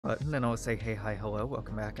button and I'll say hey, hi, hello,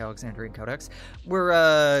 welcome back, Alexandrian Codex.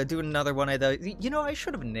 We're doing another one of the, I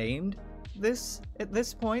should have named this at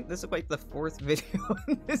this point. This is like the 4th video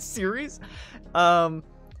in this series.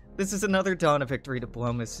 This is another Dawn of Victory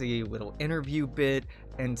Diplomacy little interview bit,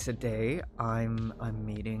 and today I'm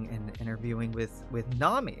meeting and interviewing with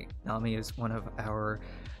Nommy. Nommy is one of our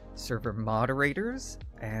server moderators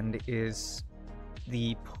and is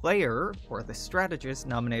the player or the strategist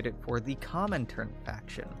nominated for the Comintern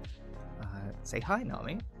faction. Say hi,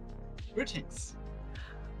 Nommy. Greetings.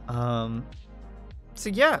 So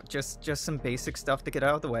yeah, just some basic stuff to get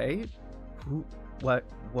out of the way.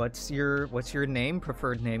 What's your name,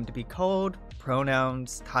 preferred name to be called,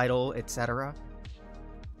 pronouns, title, etc.?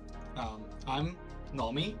 I'm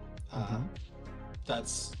Nommy.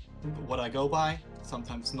 That's what I go by.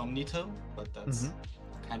 Sometimes Nomnito, but that's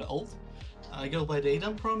kind of old. I go by they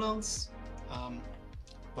them pronouns,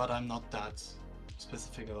 but I'm not that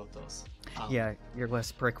specific about those. Yeah, you're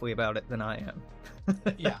less prickly about it than I am.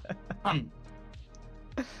 Yeah.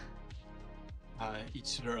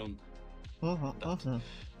 Each their own.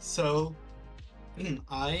 So,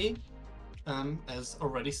 I am, as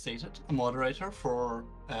already stated, a moderator for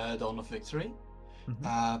Dawn of Victory.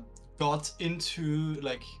 Got into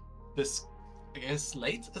like this, I guess,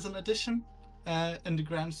 late as an addition in the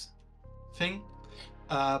grand thing,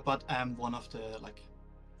 but I'm one of the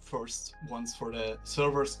first ones for the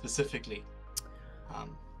server specifically.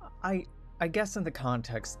 I guess in the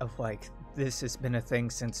context of this has been a thing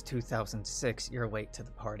since 2006, you're late to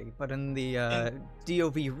the party, but in the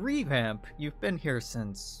DOV revamp, you've been here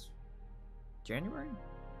since January?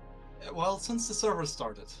 Well, since the server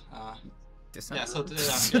started. December?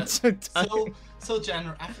 Yeah, so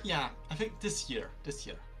January, I think this year.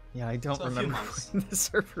 Yeah, I don't remember when the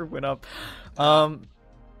server went up.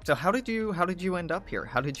 So how did you end up here?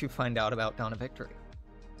 How did you find out about Dawn of Victory?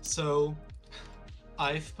 So,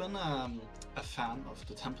 I've been a fan of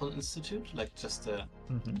the Temple Institute, just the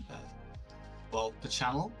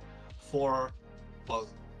channel, for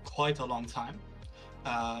quite a long time.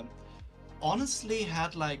 Honestly,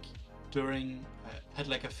 had a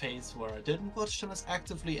phase where I didn't watch them as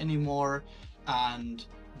actively anymore, and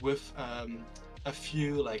with a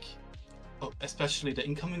few especially the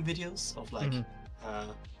incoming videos of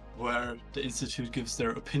where the Institute gives their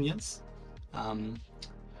opinions.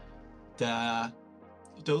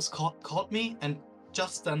 Those caught me, and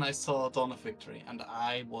just then I saw Dawn of Victory, and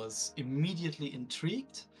I was immediately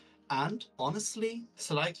intrigued and honestly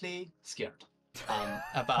slightly scared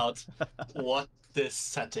about what this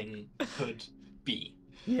setting could be.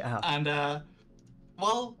 Yeah. And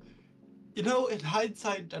in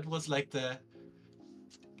hindsight, that was the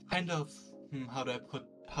kind of how do I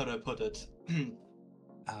put it?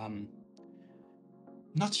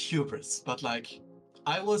 Not hubris, but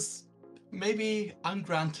I was maybe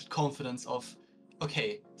ungranted confidence of,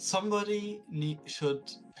 okay, somebody should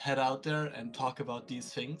head out there and talk about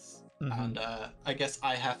these things, and I guess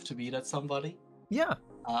I have to be that somebody. Yeah.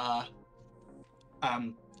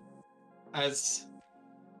 As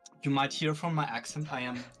you might hear from my accent, I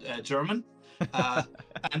am German,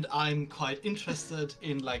 and I'm quite interested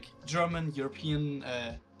in German, European,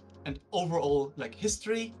 and overall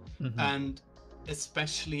history, and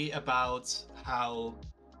especially about how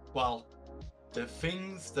the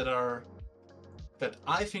things that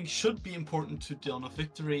I think should be important to Dawn of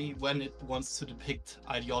Victory when it wants to depict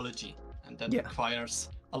ideology, and that requires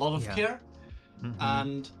a lot of care.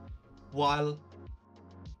 And while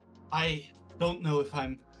I don't know if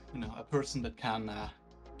I'm a person that can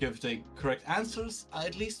give the correct answers, I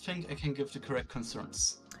at least think I can give the correct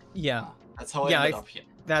concerns. Yeah. That's how I ended up here.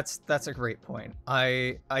 That's a great point.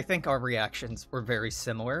 I think our reactions were very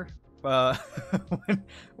similar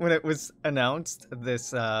when it was announced,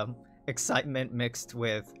 this excitement mixed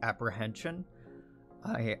with apprehension.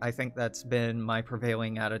 I think that's been my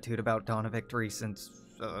prevailing attitude about Dawn of Victory since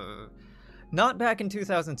not back in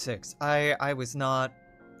 2006. I was not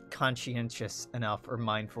conscientious enough or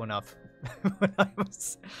mindful enough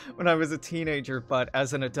when I was a teenager, but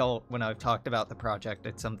as an adult, when I've talked about the project,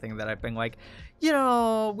 it's something that I've been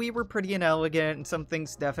we were pretty inelegant and some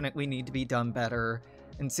things definitely need to be done better.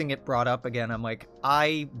 And seeing it brought up again, I'm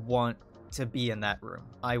I want to be in that room.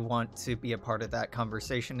 I want to be a part of that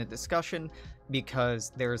conversation and discussion,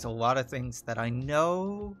 because there's a lot of things that I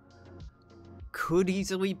know could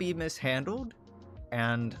easily be mishandled,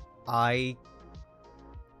 and I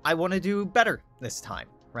want to do better this time,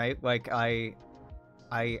 right? I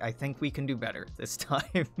think we can do better this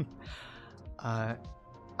time.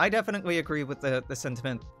 I definitely agree with the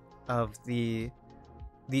sentiment of the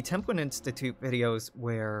Templin Institute videos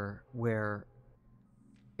where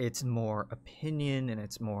it's more opinion and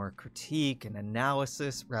it's more critique and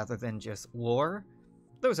analysis rather than just lore,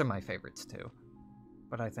 those are my favorites too.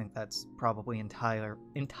 But I think that's probably entirely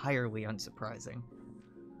unsurprising.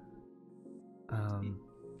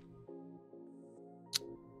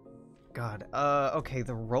 Okay,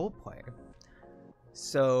 the roleplay.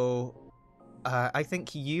 So, I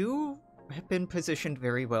think you have been positioned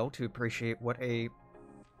very well to appreciate what a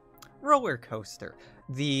roller coaster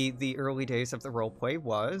the early days of the roleplay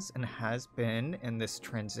was and has been in this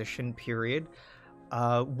transition period.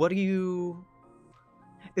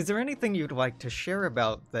 Is there anything you'd like to share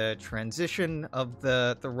about the transition of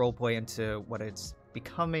the roleplay into what it's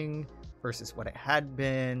becoming versus what it had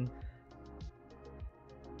been?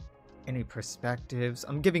 Any perspectives?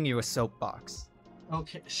 I'm giving you a soapbox.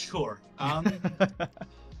 Okay, sure.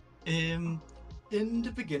 In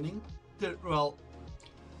the beginning,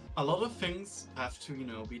 a lot of things have to,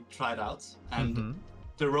 be tried out, and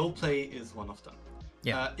the roleplay is one of them.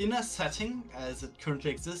 Yeah. In a setting as it currently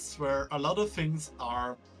exists, where a lot of things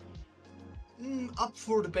are up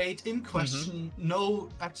for debate, in question, no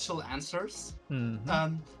actual answers,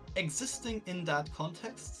 existing in that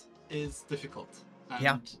context is difficult.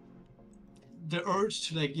 And the urge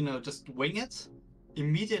to just wing it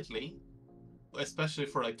immediately, especially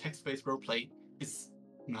for text-based roleplay, is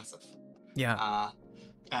massive. Yeah.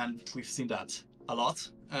 And we've seen that a lot,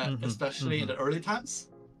 especially in the early times.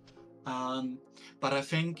 But I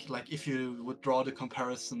think if you would draw the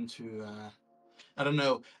comparison to, I don't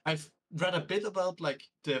know, I've read a bit about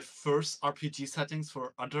the first RPG settings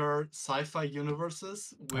for other sci-fi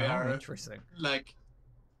universes where interesting.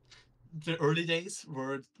 The early days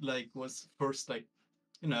were was first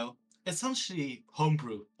essentially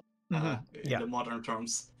homebrew in the modern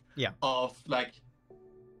terms of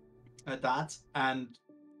that, and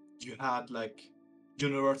you had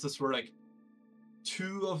universes where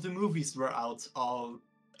two of the movies were out of,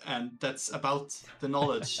 and that's about the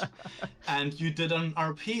knowledge. And you did an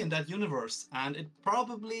RP in that universe, and it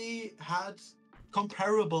probably had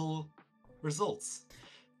comparable results.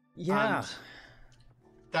 Yeah. And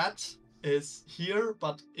that is here,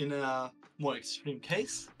 but in a more extreme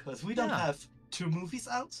case, because we don't have two movies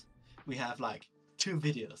out. We have 2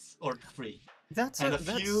 videos or 3. And a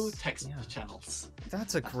few text channels.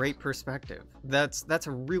 That's a great perspective. That's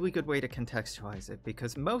a really good way to contextualize it,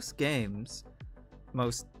 because most games,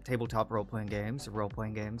 most tabletop role-playing games, or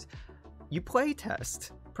role-playing games, you play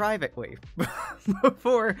test privately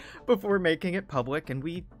before making it public, and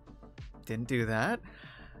we didn't do that.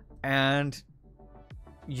 And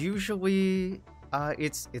usually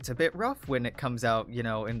it's a bit rough when it comes out,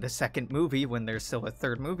 in the second movie, when there's still a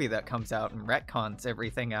third movie that comes out and retcons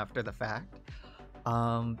everything after the fact.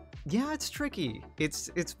 Yeah, it's tricky.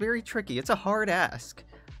 It's very tricky. It's a hard ask.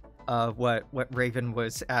 What Raven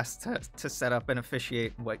was asked to set up and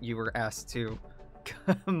officiate, what you were asked to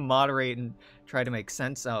moderate and try to make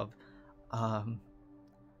sense of.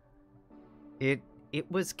 It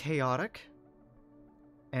was chaotic,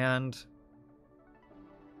 and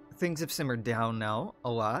things have simmered down now a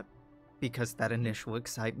lot because that initial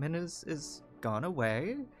excitement is gone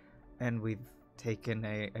away, and we've taken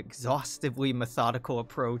a exhaustively methodical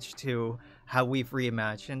approach to how we've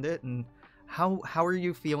reimagined it. And how are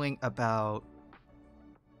you feeling about,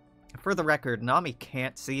 for the record, Nommy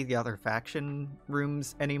can't see the other faction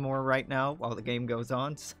rooms anymore right now while the game goes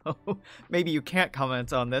on, so maybe you can't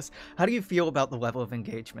comment on this. How do you feel about the level of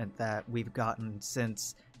engagement that we've gotten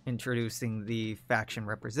since introducing the faction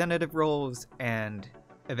representative roles and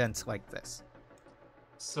events like this?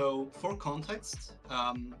 So, for context,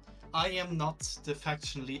 I am not the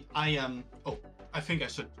faction lead. I think I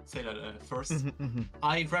should say that first.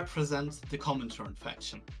 I represent the Comintern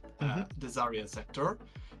faction, the Zarya sector.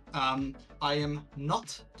 I am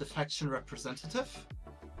not the faction representative.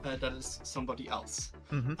 That is somebody else.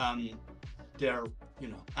 They're,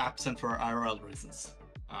 absent for IRL reasons.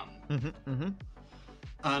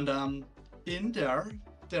 And in there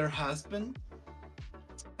has been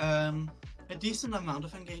a decent amount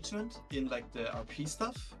of engagement in the RP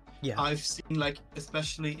stuff. Yeah. I've seen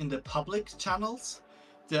especially in the public channels,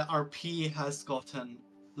 the RP has gotten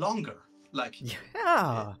longer.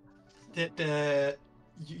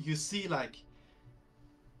 You see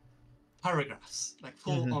paragraphs,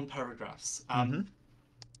 full on paragraphs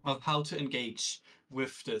of how to engage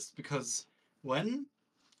with this, because I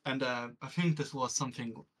think this was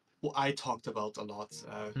something I talked about a lot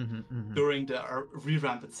during the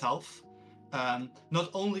revamp itself. Not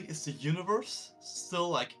only is the universe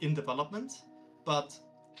still in development, but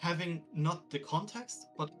having not the context,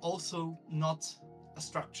 but also not a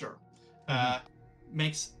structure,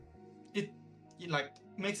 makes it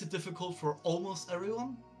makes it difficult for almost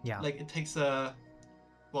everyone. Yeah. Like it takes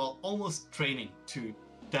almost training to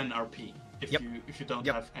then RP if you don't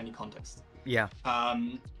have any context. Yeah.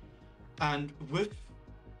 And with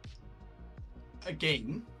a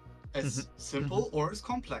game as simple or as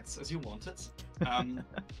complex as you want it,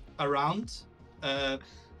 around the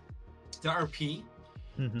RP,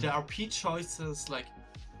 the RP choices like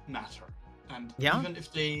matter, and even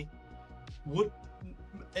if they would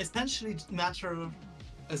essentially matter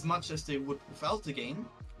as much as they would without the game,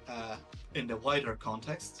 in the wider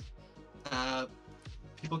context,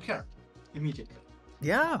 people care immediately.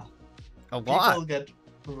 Yeah, a lot. People get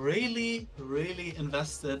really, really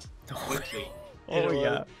invested quickly.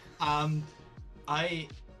 Yeah. I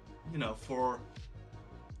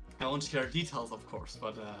won't share details, of course,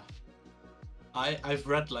 but I've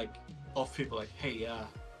read like of people like, hey,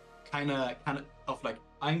 kind of like,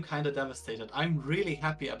 I'm kind of devastated. I'm really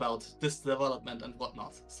happy about this development and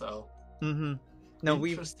whatnot. So no,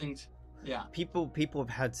 interesting. Yeah, people have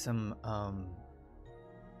had some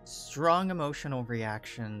strong emotional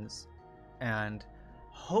reactions, and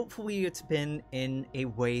hopefully it's been in a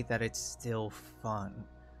way that it's still fun.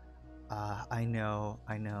 I know,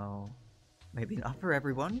 maybe not for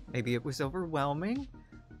everyone. Maybe it was overwhelming,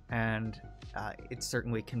 and it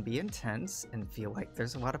certainly can be intense and feel like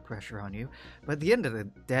there's a lot of pressure on you. But at the end of the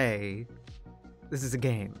day, this is a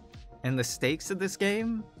game, and the stakes of this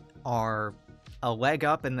game are a leg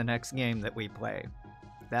up in the next game that we play.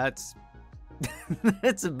 That's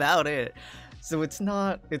that's about it. So it's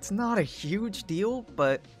not a huge deal,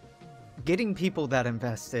 but getting people that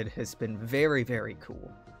invested has been very, very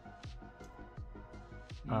cool.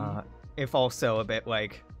 If also a bit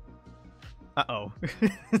like,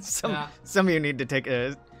 some of you need to take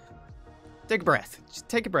a breath. Just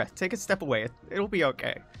take a breath. Take a step away. It'll be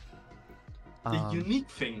okay. The unique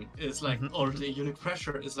thing is like, or the unique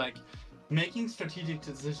pressure is like, making strategic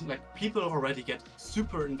decisions. Like people already get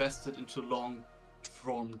super invested into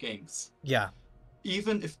long-form games. Yeah.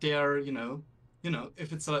 Even if they're,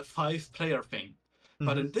 if it's a 5-player thing.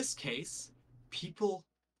 But in this case,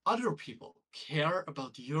 other people care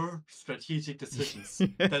about your strategic decisions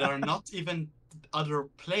that are not even other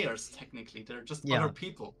players technically. They're just other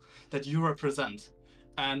people that you represent.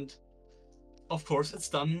 And of course, it's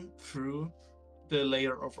done through the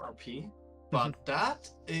layer of RP. But that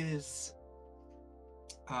is,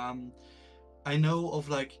 I know of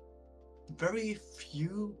like very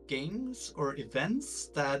few games or events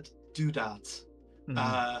that do that.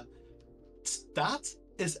 That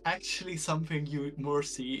is actually something you more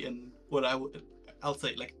see in what I'll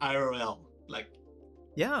say like IRL. Like,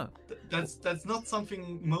 that's not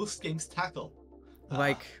something most games tackle.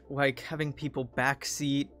 Like having people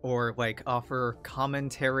backseat or like offer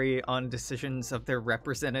commentary on decisions of their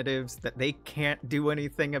representatives that they can't do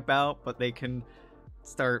anything about, but they can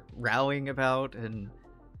start rallying about and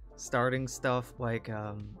starting stuff like,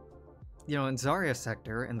 in Zarya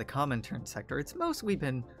sector and the Comintern sector, it's mostly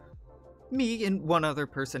been me and one other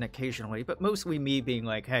person occasionally, but mostly me being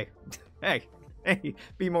like, hey,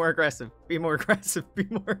 be more aggressive.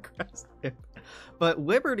 But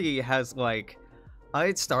Liberty has like,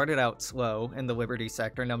 I started out slow in the Liberty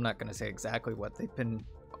sector, and I'm not going to say exactly what they've been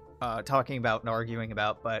talking about and arguing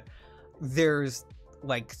about, but there's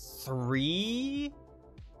like 3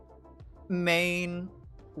 main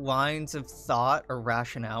lines of thought or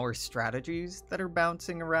rationale or strategies that are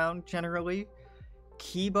bouncing around generally.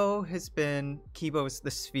 Kibo is the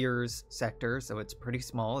spheres sector, so it's pretty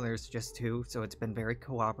small. There's just 2, so it's been very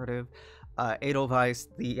cooperative. Edelweiss,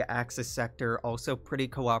 the Axis sector, also pretty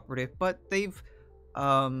cooperative, but they've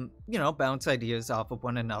bounce ideas off of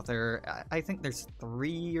one another. I think there's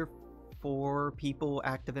 3 or 4 people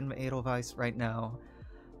active in Edelweiss right now.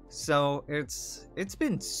 So it's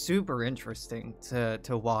been super interesting to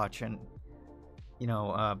watch and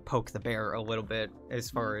poke the bear a little bit as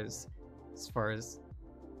far as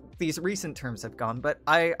these recent terms have gone. But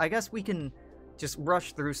I guess we can just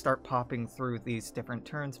rush through, start popping through these different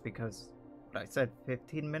turns, because I said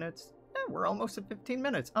 15 minutes. We're almost at 15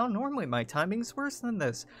 minutes. Oh, normally my timing's worse than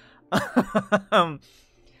this.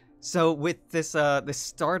 So with this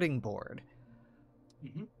starting board,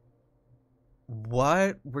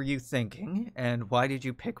 what were you thinking, and why did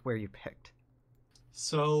you pick where you picked?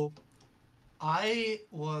 So I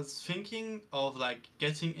was thinking of like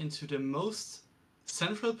getting into the most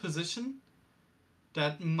central position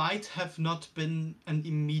that might have not been an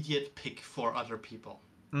immediate pick for other people.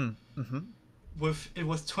 It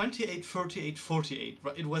was 28, 38, 48.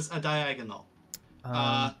 Right? It was a diagonal.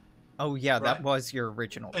 That was your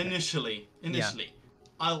original pick. Initially.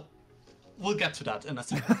 Yeah. we'll get to that in a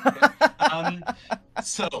second. Okay?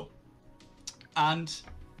 So, and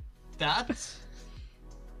that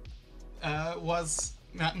was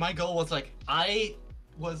my goal. Was like I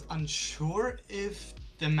was unsure if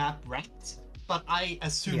the map ranked, but I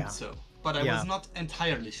assumed so. But I was not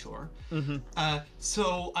entirely sure.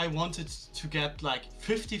 So I wanted to get like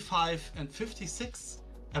 55 and 56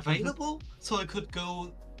 available, so I could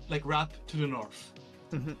go like wrap to the north.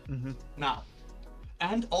 Now,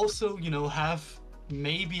 and also, you know, have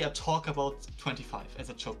maybe a talk about 25 as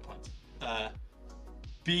a choke point.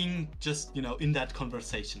 Being just, you know, in that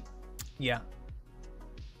conversation. Yeah.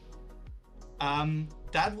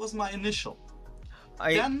 That was my initial.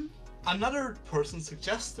 Then another person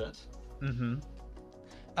suggested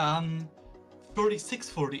 36,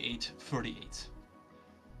 48, 38.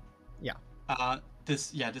 Yeah.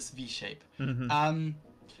 This V shape.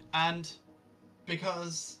 And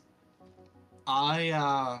because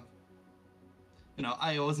I you know,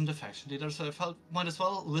 I wasn't a faction leader, so I felt might as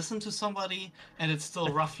well listen to somebody, and it's still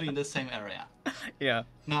roughly in the same area. Yeah.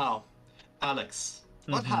 Now, Alex,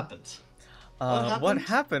 what happened? What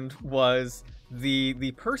happened was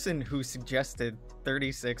the person who suggested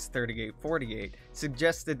 36, 38, 48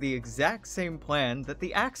 suggested the exact same plan that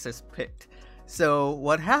the Axis picked. So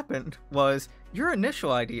what happened was your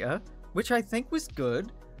initial idea, which I think was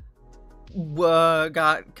good,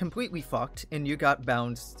 got completely fucked, and you got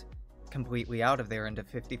bounced completely out of there into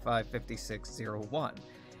 55, 56, 01.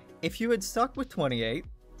 If you had stuck with 28,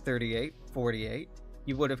 38, 48,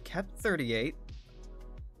 you would have kept 38.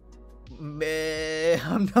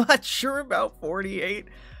 I'm not sure about 48.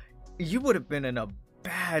 You would have been in a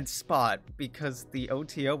bad spot because the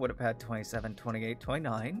OTO would have had 27, 28,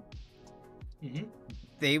 29.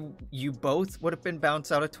 You both would have been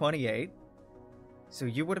bounced out of 28. So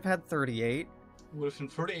you would have had 38. Would have been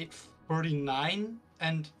 38, 49,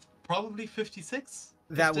 and probably 56.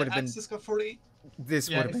 That would have been. Axis got 48. This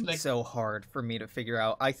would have been like so hard for me to figure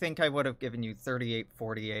out. I think I would have given you 38,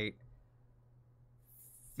 48,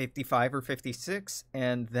 55 or 56,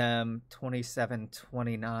 and them 27,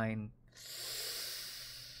 29,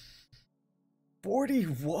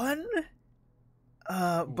 41?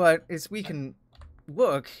 But as we can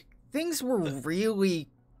look, things were really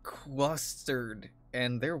clustered,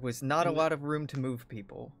 and there was not a lot of room to move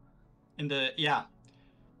people.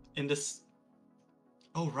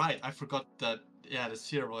 Oh, right, I forgot that, the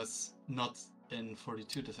sphere was not in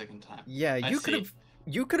 42 the second time. Yeah, you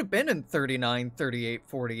could have been in 39, 38,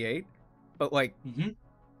 48, but like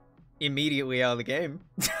immediately out of the game.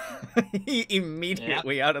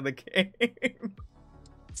 Immediately out of the game.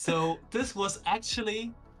 So this was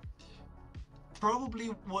actually probably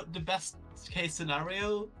what the best case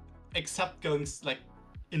scenario, except going like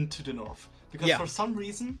into the north, because for some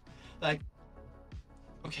reason, like,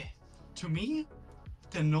 okay, to me,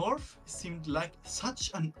 the north seemed like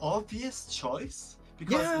such an obvious choice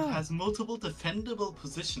because it has multiple defendable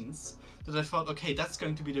positions that I thought, okay, that's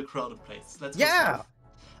going to be the crowded place. Let's go south.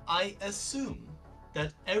 I assume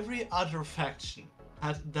that every other faction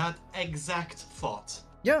had that exact thought.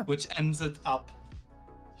 Yeah. Which ended up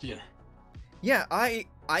here. Yeah, I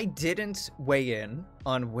didn't weigh in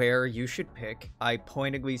on where you should pick. I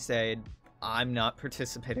pointedly said I'm not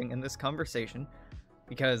participating in this conversation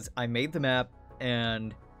because I made the map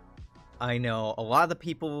and I know a lot of the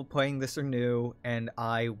people playing this are new and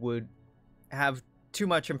I would have too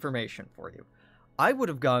much information for you. I would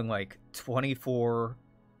have gone like 24,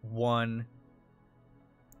 1,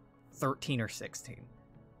 13, or 16.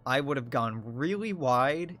 I would have gone really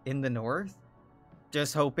wide in the north,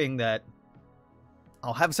 just hoping that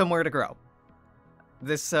I'll have somewhere to grow.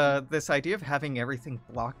 This idea of having everything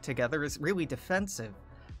blocked together is really defensive,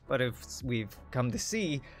 but as we've come to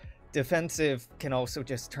see, defensive can also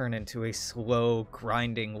just turn into a slow,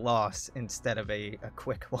 grinding loss instead of a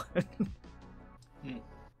quick one.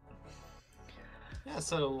 Yeah,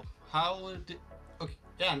 so how did... Okay,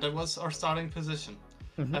 yeah, and that was our starting position.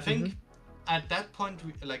 I think at that point,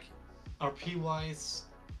 like, RP-wise,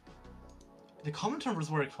 the commenters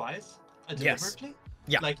were quiet, deliberately.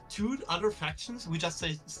 Yeah. Like, two other factions, we just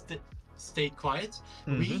stayed quiet.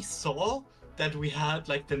 We saw that we had,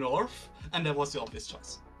 like, the north, and that was the obvious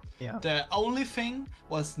choice. Yeah. The only thing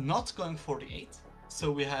was not going 48,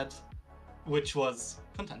 so we had, which was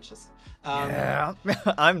contentious. Yeah,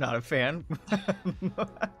 I'm not a fan.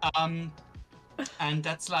 And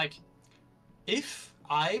that's like, if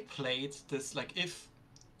I played this, like, if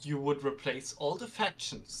you would replace all the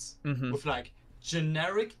factions with like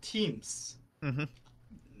generic teams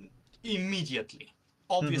immediately,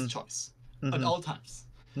 obvious choice at all times.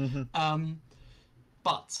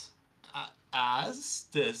 But as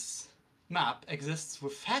this map exists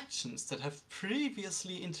with factions that have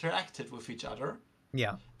previously interacted with each other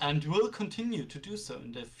Yeah. and will continue to do so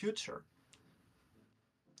in the future,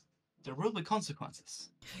 there will be consequences.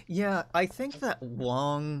 Yeah, I think that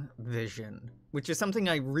long vision, which is something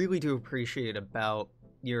I really do appreciate about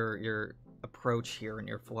your approach here and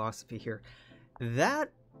your philosophy here,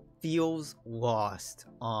 that feels lost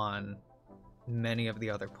on many of the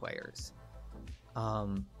other players.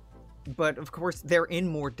 But of course, they're in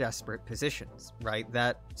more desperate positions, right?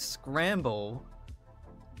 That scramble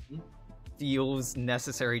feels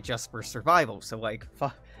necessary just for survival. So, like,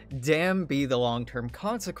 damn be the long-term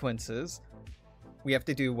consequences. We have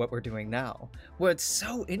to do what we're doing now. What's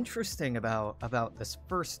so interesting about this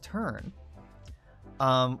first turn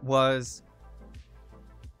was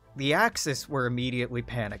the Axis were immediately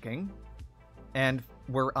panicking, and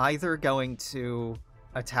were either going to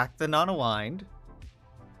attack the non-aligned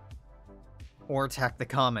or attack the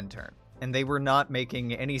common turn. And they were not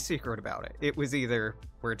making any secret about it. It was either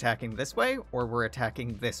we're attacking this way or we're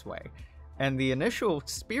attacking this way. And the initial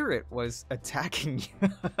spirit was attacking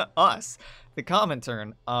us, the common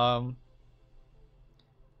turn,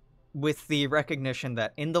 with the recognition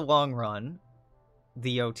that in the long run,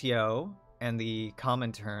 the OTO and the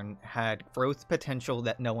common turn had growth potential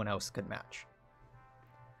that no one else could match.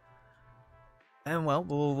 And well,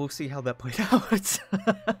 we'll see how that played out.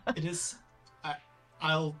 It is...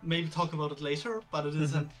 I'll maybe talk about it later, but it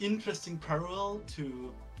is an interesting parallel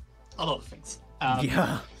to a lot of things.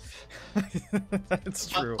 Yeah. That's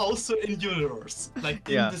true. But also in universe, like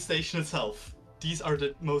in the station itself, these are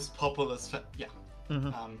the most popular.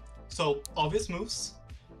 So obvious moves.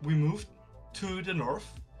 We moved to the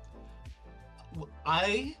north.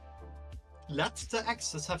 I let the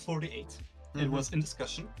Axis have 48. It was in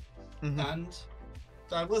discussion, and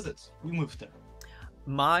that was it. We moved there.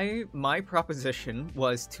 My proposition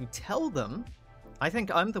was to tell them, I think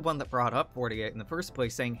I'm the one that brought up 48 in the first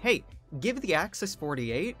place, saying, hey, give the Axis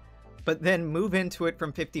 48, but then move into it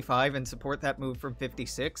from 55 and support that move from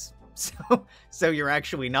 56. So you're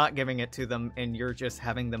actually not giving it to them, and you're just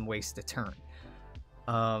having them waste a turn.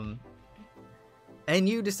 And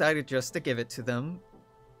you decided just to give it to them.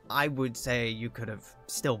 I would say you could have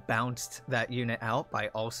still bounced that unit out by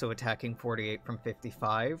also attacking 48 from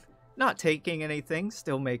 55. Not taking anything,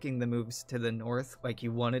 still making the moves to the north like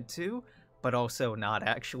you wanted to, but also not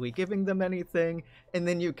actually giving them anything. And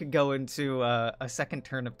then you could go into a second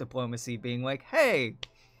turn of diplomacy being like, hey,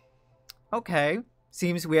 okay,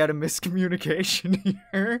 seems we had a miscommunication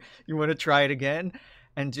here. You want to try it again?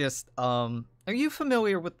 And just, are you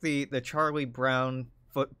familiar with the Charlie Brown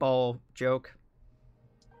football joke?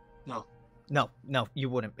 No. No, you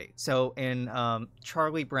wouldn't be. So in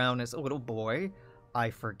Charlie Brown as a little boy, I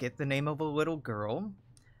forget the name of a little girl.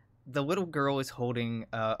 The little girl is holding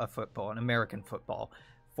a football, an American football,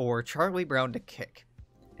 for Charlie Brown to kick.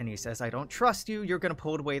 And he says, I don't trust you. You're going to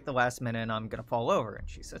pull it away at the last minute and I'm going to fall over. And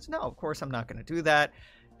she says, no, of course I'm not going to do that.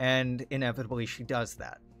 And inevitably she does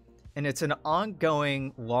that. And it's an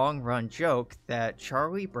ongoing long-run joke that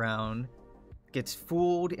Charlie Brown gets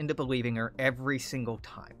fooled into believing her every single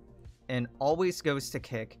time. And always goes to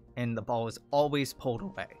kick and the ball is always pulled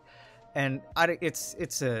away. And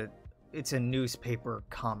it's a newspaper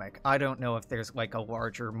comic. I don't know if there's like a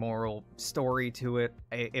larger moral story to it.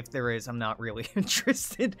 If there is, I'm not really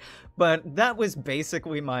interested. But that was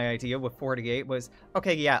basically my idea with 48 was,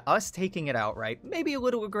 okay, yeah, us taking it outright, maybe a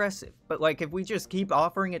little aggressive. But like if we just keep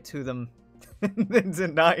offering it to them and then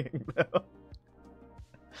denying them,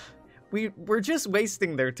 we're just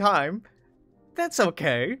wasting their time. That's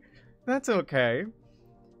okay. That's okay.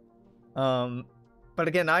 But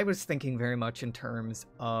again, I was thinking very much in terms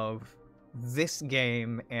of this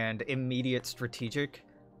game and immediate strategic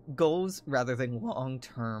goals rather than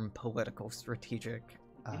long-term political strategic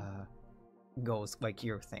goals like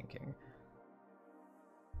you're thinking.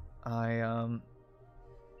 Do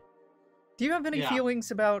you have any feelings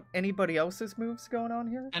about anybody else's moves going on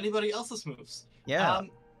here? Anybody else's moves? Yeah.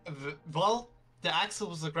 Well, the Axis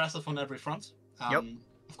was aggressive on every front.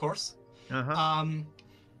 Of course.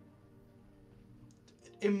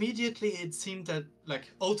 Immediately it seemed that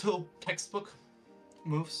like auto textbook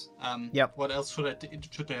moves. What else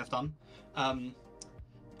should they have done?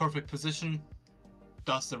 Perfect position,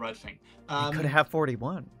 does the right thing. They could have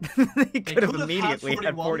 41. They could have immediately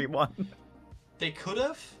had 41. They could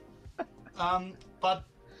have, but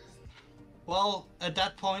well, at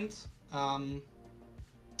that point,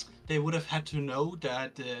 they would have had to know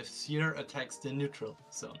that the sphere attacks the neutral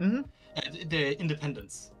zone, the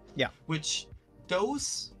independence. Yeah. Which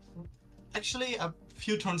those actually a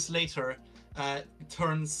few turns later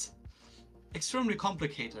turns extremely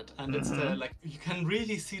complicated, and it's the like you can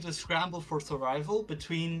really see the scramble for survival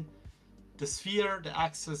between the sphere, the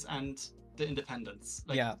axis, and the independence.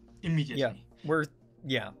 Like, yeah. immediately.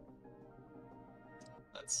 Yeah.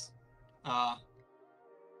 That's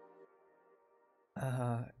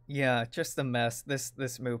Yeah, just a mess.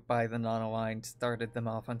 This move by the non-aligned started them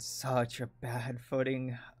off on such a bad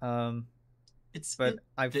footing. But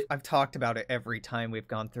I've talked about it every time we've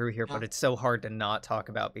gone through here, but it's so hard to not talk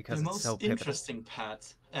about because the it's so most pivotal. interesting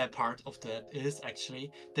part of that is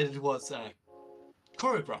actually that it was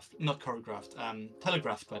telegraphed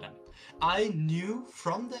by them. I knew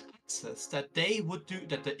from the Axis that they would do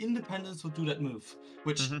that. The Independents would do that move,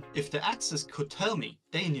 which if the Axis could tell me,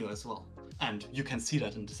 they knew as well, and you can see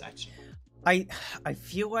that in this action. I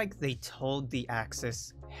feel like they told the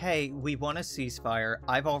Axis, hey, we want a ceasefire.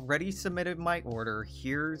 I've already submitted my order.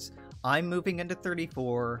 I'm moving into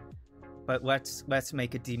 34, but let's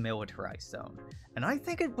make a demilitarized zone. And I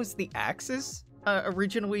think it was the Axis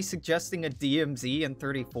originally suggesting a DMZ in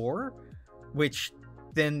 34, which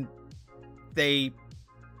then they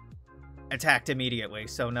attacked immediately,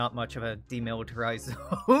 so not much of a demilitarized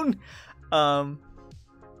zone.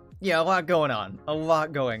 Yeah, a lot going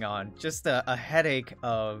on. Just a headache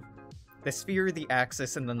of the sphere, the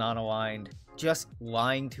axis, and the non-aligned just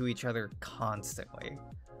lying to each other constantly.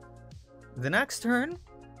 The next turn,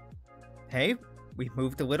 hey, we've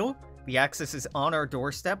moved a little. The axis is on our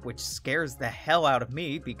doorstep, which scares the hell out of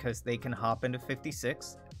me because they can hop into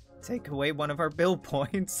 56, take away one of our build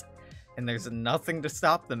points, and there's nothing to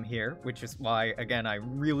stop them here, which is why, again, I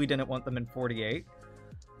really didn't want them in 48.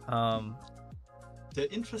 The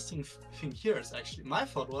interesting thing here is actually, my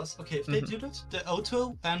thought was, okay, if they do that, the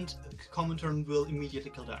auto and Comintern will immediately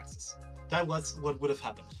kill the Axis. That was what would have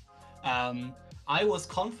happened. I was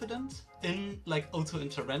confident in like auto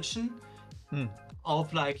intervention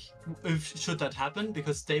of like, should that happen,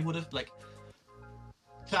 because they would have like,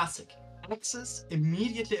 classic, Axis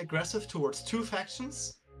immediately aggressive towards two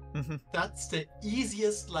factions. That's the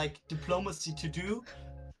easiest like diplomacy to do.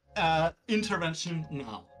 Intervention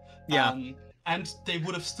now. Yeah. And they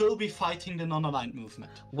would have still be fighting the non-aligned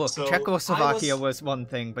movement. Look, so Czechoslovakia was one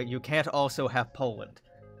thing, but you can't also have Poland.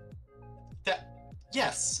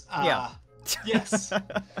 Yes. Yeah. Yes.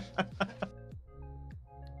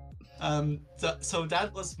 So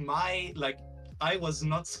that was my, like, I was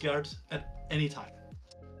not scared at any time.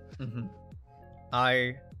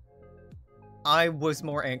 I was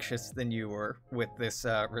more anxious than you were with this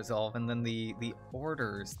resolve, and then the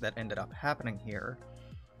orders that ended up happening here.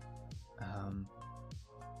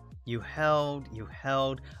 You held.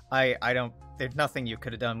 I don't. There's nothing you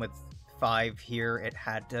could have done with 5 here. It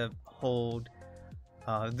had to hold.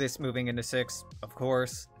 This moving into 6, of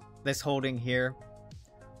course. This holding here.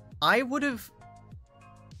 I would have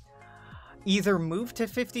either moved to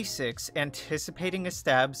 56, anticipating a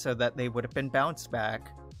stab so that they would have been bounced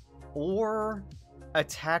back, or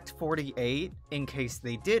attacked 48 in case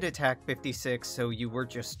they did attack 56, so you were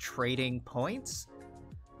just trading points.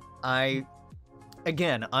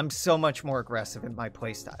 Again, I'm so much more aggressive in my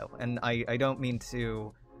playstyle, and I don't mean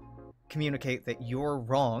to communicate that you're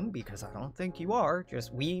wrong, because I don't think you are,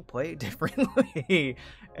 just we play differently,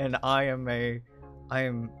 and I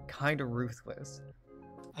am kind of ruthless.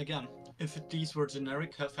 Again, if these were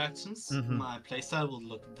generic factions, my playstyle would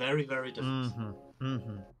look very, very different.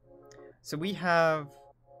 So we have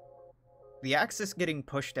the Axis getting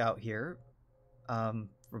pushed out here,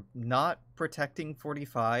 not protecting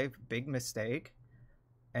 45, big mistake.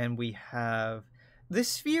 And we have the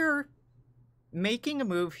Sphere making a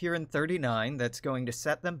move here in 39 that's going to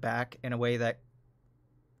set them back in a way that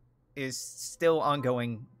is still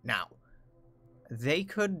ongoing now. They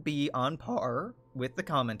could be on par with the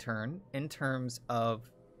Comintern in terms of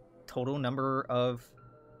total number of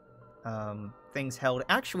things held.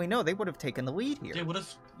 Actually, no, they would have taken the lead here. They would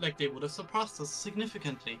have surpassed us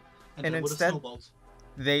significantly, and instead, would have snowballed.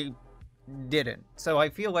 They didn't. So I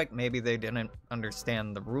feel like maybe they didn't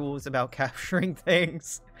understand the rules about capturing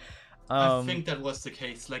things. I think that was the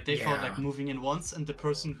case. Like they thought like moving in once, and the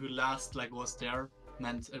person who last like was there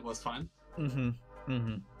meant it was fine. But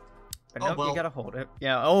no, well. You gotta hold it.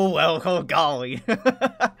 Yeah. Oh well. Oh golly.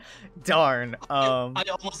 Darn. I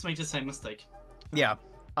almost made the same mistake. Yeah.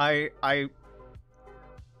 I've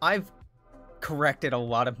corrected a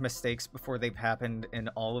lot of mistakes before they've happened in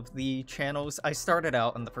all of the channels. I started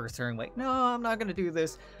out on the first turn like, no, I'm not gonna do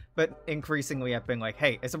this, but increasingly I've been like,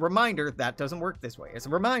 hey, as a reminder, that doesn't work this way. As a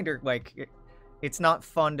reminder, like, it's not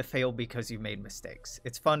fun to fail because you made mistakes.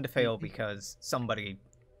 It's fun to fail because somebody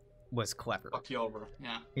was clever. Fuck you over.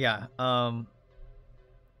 Yeah. Yeah.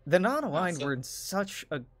 The non-aligned were in such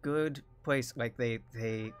a good place, like, they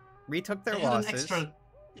retook their They had losses.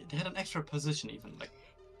 They had an extra position even. Like,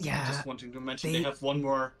 Yeah. just wanting to mention, they have one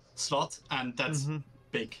more slot, and that's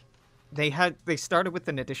big. They started with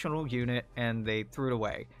an additional unit, and they threw it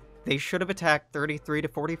away. They should have attacked 33 to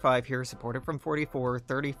 45 here, supported from 44,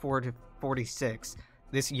 34 to 46.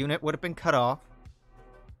 This unit would have been cut off.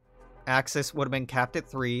 Axis would have been capped at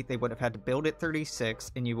 3. They would have had to build at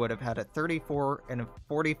 36, and you would have had a 34 and a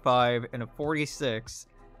 45 and a 46,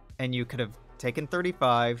 and you could have taken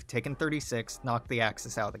 35, taken 36, knocked the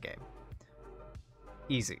Axis out of the game.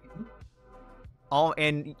 Easy.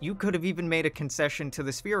 And you could have even made a concession to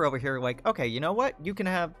the Sphere over here, like, okay, you know what? You can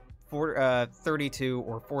have 32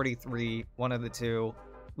 or 43, one of the two.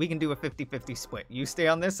 We can do a 50-50 split. You stay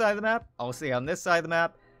on this side of the map, I'll stay on this side of the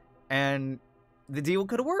map, and the deal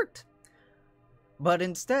could have worked. But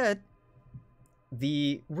instead,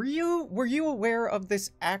 were you aware of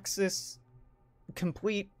this Axis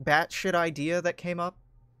complete batshit idea that came up?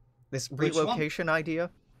 This relocation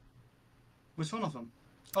idea? Which one of them?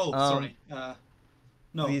 Oh, sorry.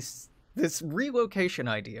 No. This relocation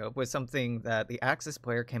idea was something that the Axis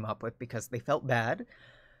player came up with because they felt bad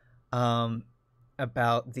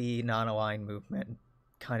about the non-aligned movement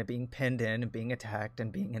kind of being pinned in and being attacked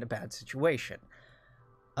and being in a bad situation.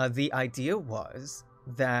 The idea was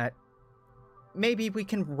that maybe we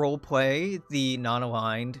can roleplay the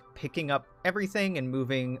non-aligned, picking up everything and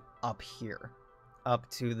moving up here, up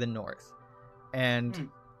to the north. And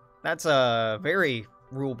that's a very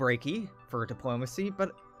rule-breaky for diplomacy,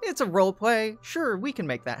 but it's a roleplay. Sure, we can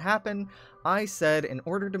make that happen. I said in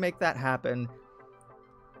order to make that happen,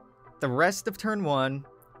 the rest of turn 1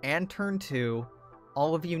 and turn 2,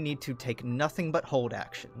 all of you need to take nothing but hold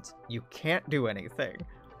actions. You can't do anything.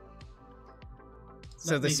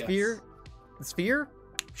 So the sphere,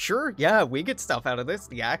 sure, yeah, we get stuff out of this.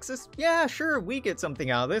 The Axis, yeah, sure, we get something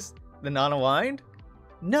out of this. The non-aligned,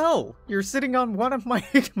 no, you're sitting on one of my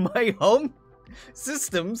my home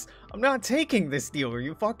systems. I'm not taking this deal. Are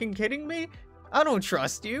you fucking kidding me? I don't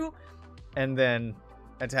trust you. And then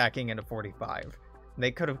attacking into 45. They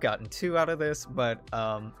could have gotten 2 out of this, but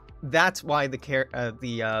that's why the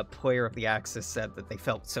player of the Axis said that they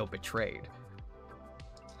felt so betrayed.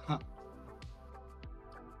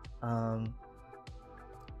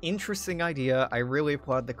 Interesting idea. I really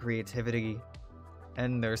applaud the creativity,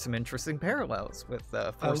 and there's some interesting parallels with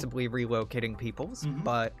forcibly relocating peoples,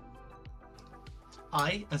 but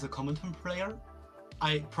I, as a Commandant player,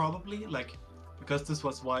 I probably, like, because this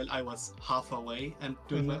was while I was half away and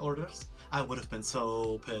doing my orders, I would have been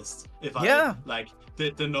so pissed if I, like,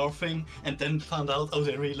 did the north thing and then found out, oh,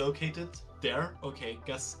 they relocated there? Okay,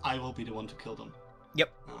 guess I will be the one to kill them.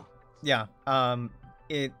 Yep. Yeah,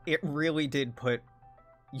 it really did put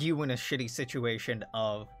you in a shitty situation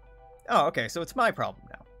of, oh, okay, so it's my problem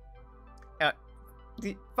now.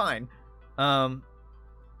 Fine.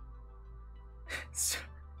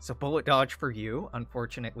 So bullet dodge for you.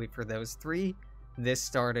 Unfortunately for those 3, this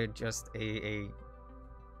started just a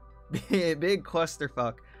big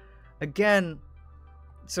clusterfuck. Again,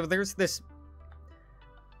 so there's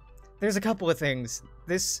a couple of things.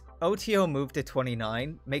 This OTO move to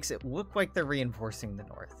 29 makes it look like they're reinforcing the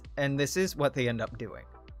north, and this is what they end up doing.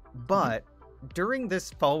 But during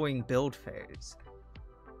this following build phase,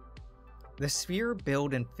 the sphere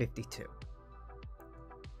build in 52.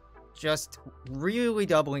 Just really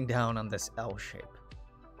doubling down on this L shape.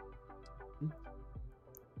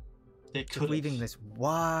 They could leaving this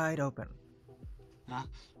wide open.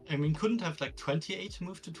 I mean, couldn't have like 28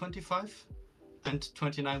 moved to 25? And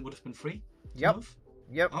 29 would have been free? Yep. Move?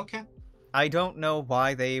 Yep. Okay. I don't know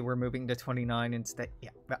why they were moving to 29 instead. Yeah,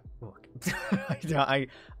 look.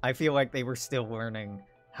 I feel like they were still learning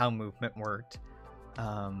how movement worked.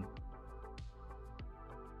 But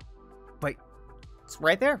it's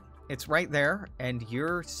right there. It's right there, and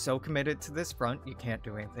you're so committed to this front, you can't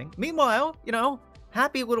do anything. Meanwhile, you know,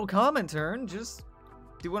 happy little Comintern, just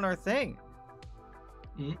doing our thing.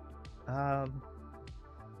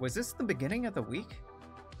 Was this the beginning of the week?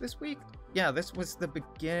 This week? Yeah, this was the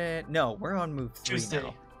begin. No, we're on move 3 Tuesday.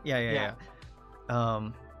 now. Yeah.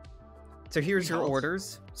 So here's your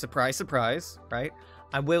orders. Surprise, surprise, right?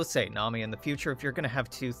 I will say, Nommy, in the future, if you're gonna have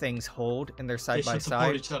 2 things hold and they're side by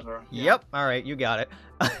side, each other. Yeah. Yep. All right, you got it.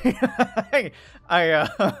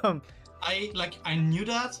 I knew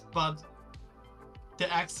that, but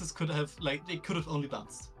the Axis could have, like, they could have only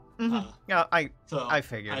bounced. Yeah, I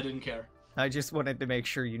figured. I didn't care. I just wanted to make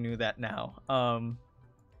sure you knew that now.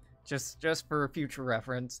 Just for future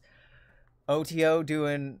reference. OTO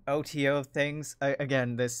doing OTO things.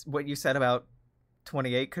 Again, what you said about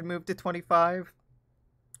 28 could move to 25.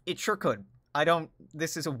 It sure could.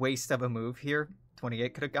 This is a waste of a move here.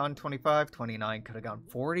 28 could have gone 25, 29 could have gone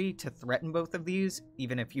 40 to threaten both of these,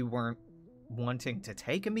 even if you weren't wanting to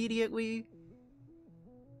take immediately.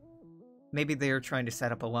 Maybe they're trying to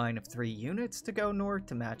set up a line of 3 units to go north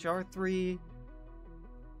to match our 3.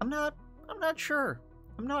 I'm not sure.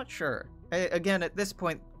 I'm not sure. Again, at this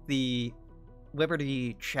point, the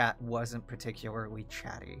Liberty chat wasn't particularly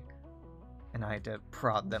chatty, and I had to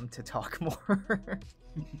prod them to talk more.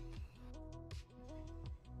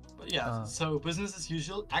 But yeah, so business as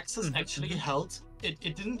usual. Axis actually held. It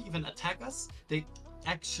didn't even attack us. They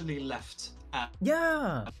actually left.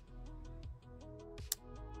 Yeah.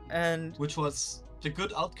 And which was the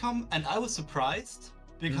good outcome, and I was surprised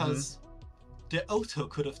because the Auto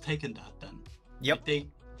could have taken that then. Yep.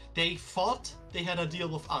 They thought they had a deal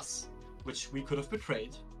with us, which we could have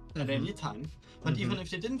betrayed at any time. But even if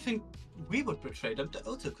they didn't think we would betray them, the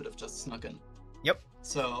Auto could have just snuck in. Yep.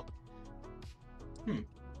 So,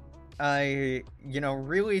 I,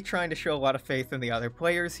 really trying to show a lot of faith in the other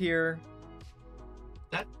players here.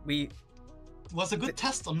 That was a good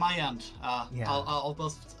test on my end. Yeah. I'll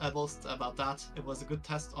boast about that. It was a good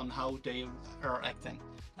test on how they are acting,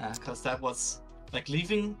 because that was like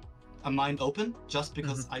leaving a mind open just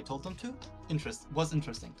because I told them to. Was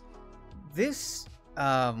interesting. This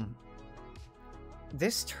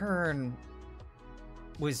this turn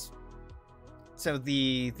was so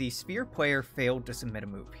the sphere player failed to submit a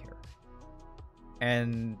move here,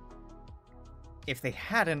 and if they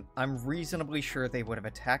hadn't, I'm reasonably sure they would have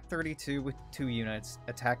attacked 32 with 2 units,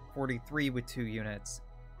 attacked 43 with 2 units,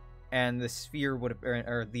 and the sphere would have,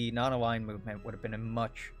 or the non-aligned movement would have been in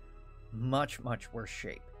much, much, much worse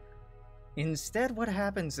shape. Instead, what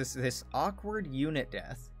happens is this awkward unit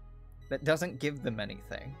death that doesn't give them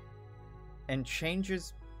anything, and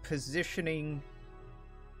changes positioning.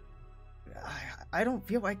 I don't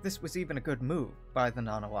feel like this was even a good move by the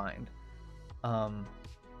non-aligned.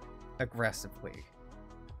 Aggressively.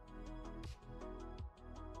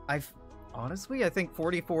 I think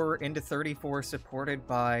 44 into 34 supported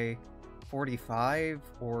by 45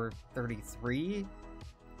 or 33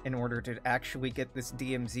 in order to actually get this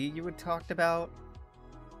DMZ you had talked about.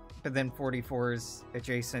 But then 44 is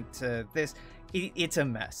adjacent to this. It's a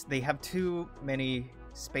mess. They have too many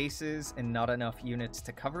spaces and not enough units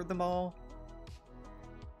to cover them all.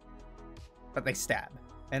 But they stab.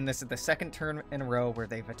 And this is the second turn in a row where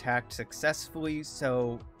they've attacked successfully,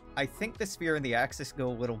 so I think the Sphere and the Axis go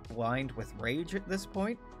a little blind with rage at this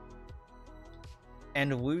point,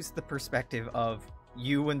 and lose the perspective of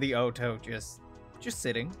you and the Auto just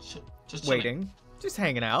sitting, just waiting, just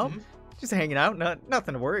hanging out,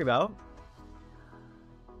 nothing to worry about.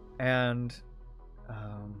 And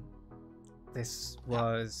this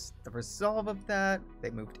was the resolve of that. They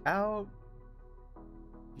moved out.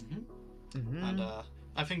 And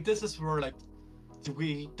I think this is where, like,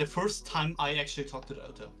 the first time I actually talked to the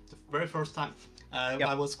Auto, the very first time,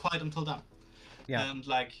 I was quiet until then. Yeah. And,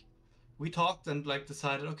 like, we talked and, like,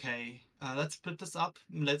 decided, okay, let's split this up.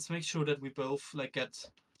 Let's make sure that we both, like, get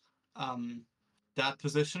that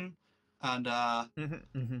position. And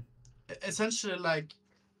essentially, like,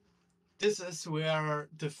 this is where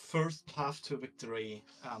the first path to victory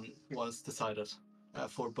was decided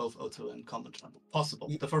for both Auto and Commander.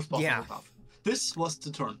 The first possible path. This was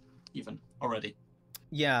the turn, even, already.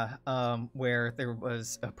 Yeah, where there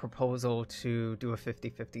was a proposal to do a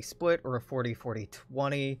 50-50 split or a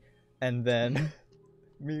 40-40-20, and then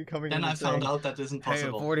me coming in and saying, found out that isn't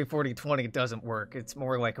possible. Hey, a 40-40-20 doesn't work. It's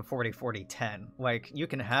more like a 40-40-10. Like, you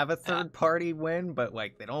can have a third party win, but,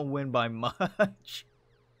 like, they don't win by much.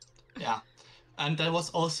 Yeah, and that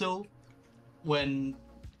was also when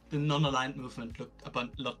the non-aligned movement looked a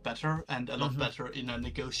lot better and a lot better in a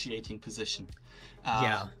negotiating position.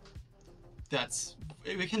 That's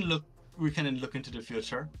we can look into the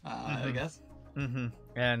future, I guess.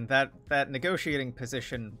 And that negotiating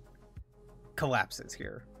position collapses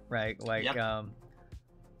here, right? Like a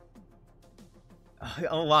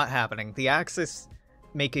lot happening. The Axis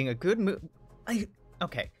making a good move.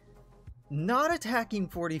 Not attacking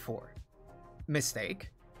 44. Mistake.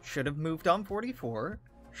 Should have moved on 44.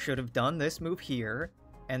 Should have done this move here,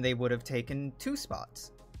 and they would have taken 2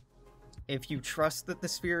 spots. If you trust that the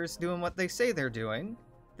Sphere is doing what they say they're doing,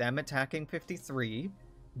 them attacking 53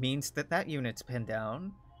 means that that unit's pinned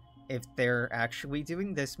down. If they're actually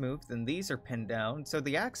doing this move, then these are pinned down, so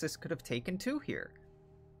the Axis could have taken 2 here.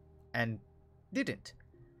 And didn't.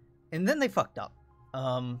 And then they fucked up.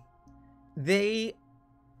 They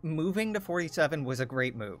moving to 47 was a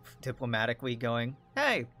great move. Diplomatically going,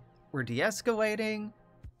 hey, we're de-escalating.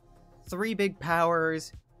 3 big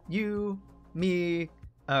powers, you, me,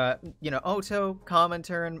 Oto,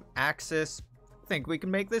 Comintern, Axis, think we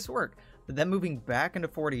can make this work. But then moving back into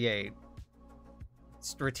 48,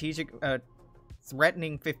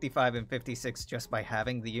 threatening 55 and 56 just by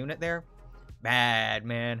having the unit there, bad,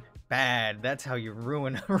 man. Bad. That's how you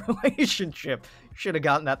ruin a relationship. Should have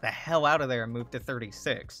gotten that the hell out of there and moved to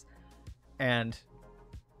 36. And,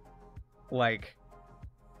 like,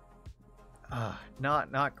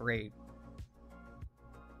 not great.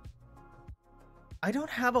 I don't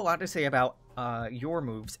have a lot to say about our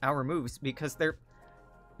moves, because they're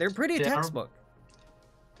pretty textbook.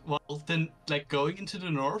 Well, then, like, going into the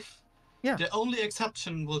north, yeah. The only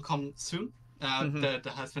exception will come soon. That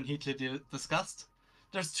has been heatedly discussed.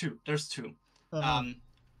 There's two. The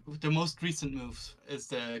most recent move is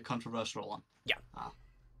the controversial one. Yeah.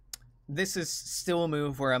 This is still a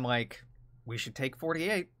move where I'm like, we should take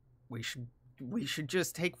 48. We should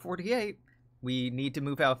just take 48. We need to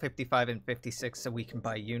move out 55 and 56 so we can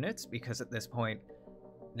buy units, because at this point,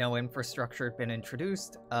 no infrastructure had been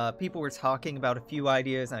introduced. People were talking about a few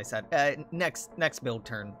ideas, and I said, next build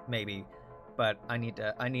turn, maybe. But I need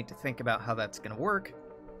to think about how that's gonna work.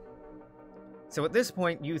 So at this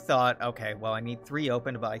point, you thought, okay, well, I need 3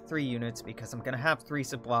 open to buy 3 units because I'm gonna have 3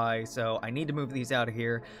 supply, so I need to move these out of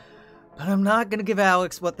here. But I'm not gonna give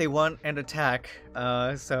Alex what they want and attack,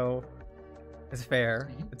 so it's fair.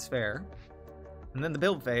 It's fair. And then the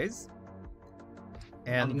build phase.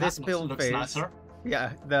 And this build phase, nicer.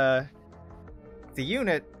 Yeah, the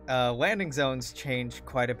unit landing zones changed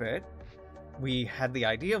quite a bit. We had the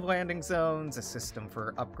idea of landing zones, a system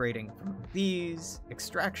for upgrading from these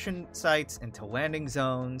extraction sites into landing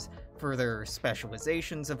zones, further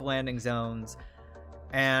specializations of landing zones,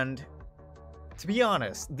 and to be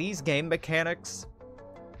honest, these game mechanics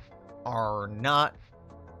are not...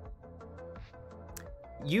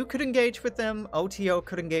 You could engage with them, OTO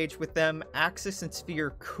could engage with them, Axis and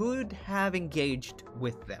Sphere could have engaged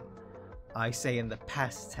with them. I say in the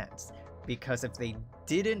past tense, because if they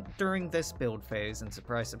didn't during this build phase, and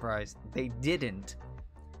surprise, surprise, they didn't,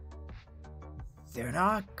 they're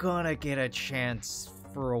not gonna get a chance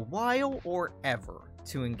for a while or ever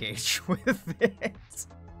to engage with it.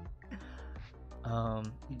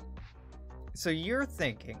 So your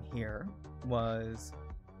thinking here was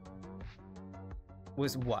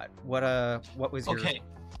what? What was your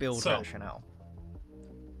build rationale?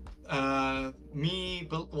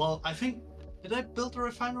 Well, I think, did I build a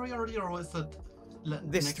refinery already, or was that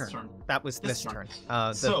this next turn? That was this turn.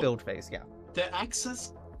 The build phase, yeah. The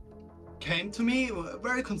Axis came to me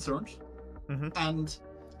very concerned, and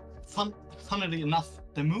funnily enough,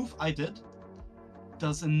 the move I did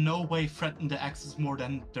does in no way threaten the Axis more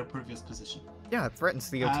than their previous position. Yeah, it threatens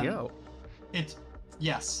the OTO.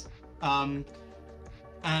 Yes.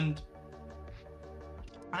 And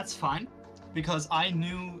that's fine, because I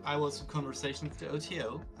knew I was in conversation with the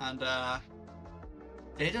OTO, and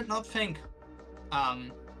they did not think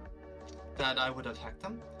that I would attack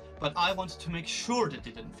them, but I wanted to make sure that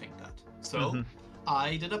they didn't think that. So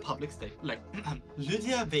I did a public statement, like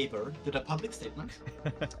Lydia Weber did a public statement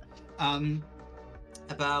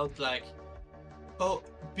about like,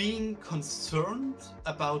 being concerned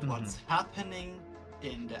about what's happening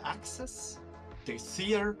in the Axis, the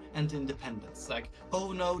Seer, and the Independence. Like,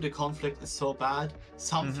 oh no, the conflict is so bad,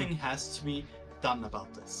 something has to be done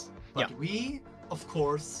about this. But we, of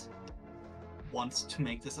course, want to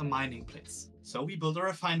make this a mining place. So we built a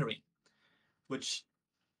refinery, which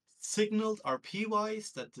signaled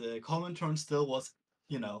RP-wise that the Comintern still was,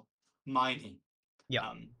 mining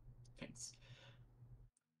things.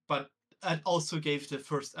 But it also gave the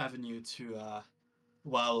first avenue to,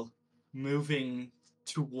 moving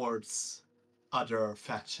towards other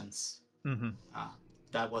factions.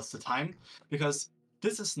 That was the time, because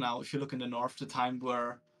this is now, if you look in the north, the time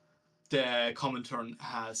where the Comintern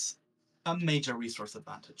has a major resource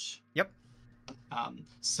advantage. Yep.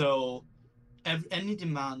 So any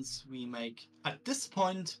demands we make at this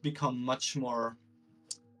point become much more,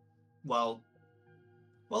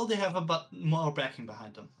 they have a more backing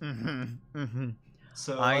behind them.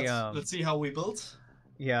 So let's see how we build.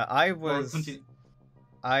 Yeah,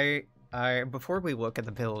 before we look at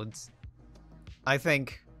the builds, I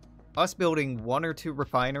think us building 1 or 2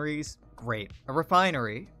 refineries, great. A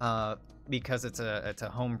refinery, because it's a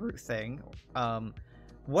homebrew thing.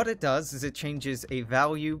 What it does is it changes a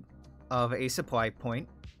value of a supply point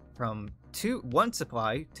from 1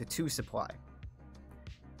 supply to 2 supply.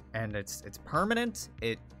 And it's permanent,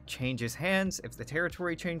 it changes hands. If the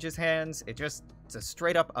territory changes hands, it's a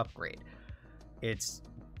straight up upgrade. It's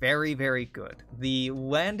very, very good. The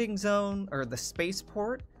landing zone, or the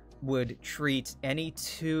spaceport, would treat any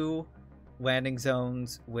 2 landing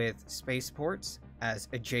zones with spaceports as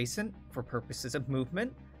adjacent for purposes of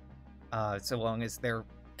movement, so long as they're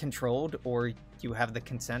controlled or you have the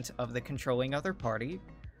consent of the controlling other party.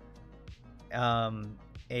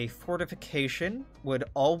 A fortification would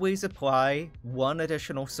always apply 1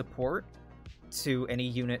 additional support to any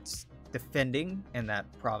units defending in that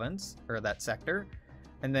province or that sector.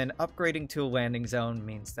 And then upgrading to a landing zone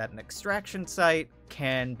means that an extraction site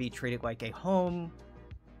can be treated like a home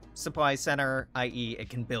supply center, i.e. it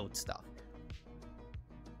can build stuff.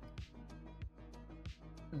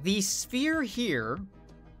 The sphere here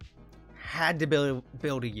had to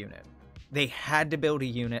build a unit. They had to build a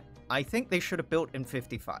unit. I think they should have built in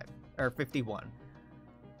 55 or 51.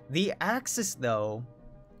 The Axis, though,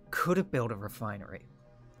 could have built a refinery.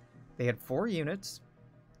 They had 4 units,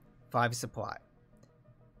 5 supply.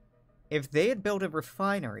 If they had built a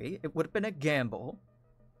refinery, it would have been a gamble,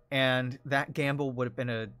 and that gamble would have been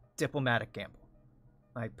a diplomatic gamble.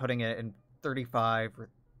 Like putting it in 35 or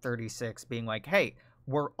 36, being like, hey,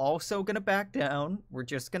 we're also going to back down. We're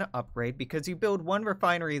just going to upgrade because you build 1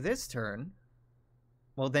 refinery this turn.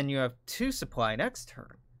 Well, then you have 2 supply next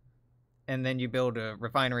turn. And then you build a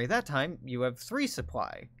refinery that time, you have 3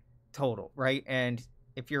 supply total, right? And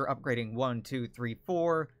if you're upgrading 1, 2, 3,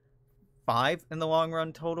 4, 5 in the long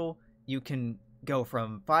run total, you can go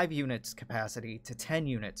from 5 units capacity to 10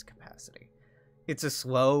 units capacity. It's a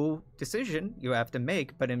slow decision you have to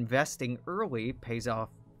make, but investing early pays off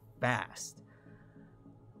fast.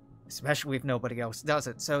 Especially if nobody else does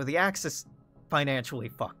it. So the Axis financially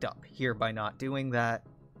fucked up here by not doing that.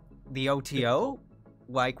 The OTO,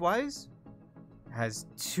 likewise, has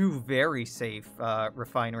 2 very safe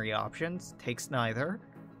refinery options. Takes neither.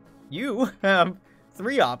 You have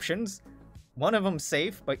 3 options. One of them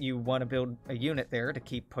safe, but you want to build a unit there to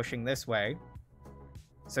keep pushing this way.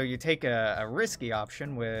 So you take a risky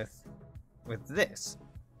option with this.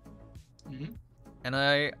 Mm-hmm. And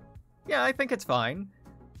I think it's fine.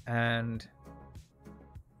 And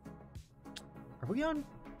are we on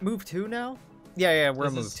move 2 now? Yeah, we're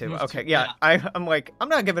on move 2. Okay, yeah. I'm like, I'm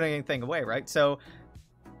not giving anything away, right? So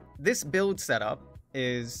this build setup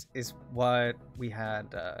is what we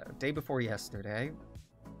had day before yesterday.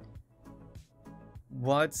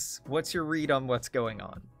 What's your read on what's going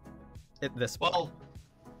on at this point? Well,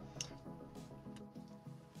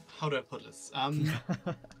 how do I put this?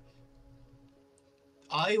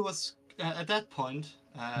 I was at that point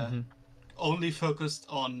only focused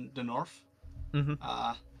on the north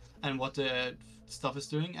and what the stuff is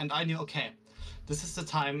doing, and I knew, okay, this is the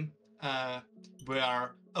time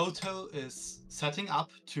where Otto is setting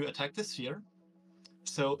up to attack the sphere,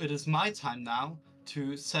 so it is my time now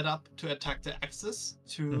to set up to attack the Axis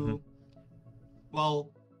to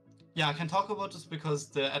well, yeah, I can talk about this because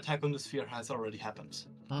the attack on the sphere has already happened.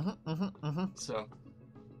 So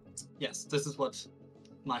yes, this is what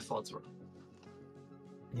my thoughts were.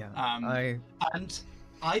 Yeah, and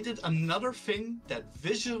I did another thing that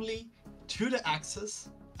visually to the Axis,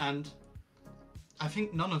 and I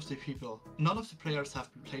think none of the players have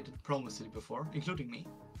played Diplomacy before, including me.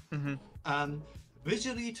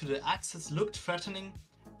 Visually to the Axis looked threatening,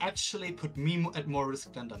 actually put me at more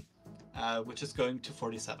risk than them, which is going to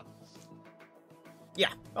 47.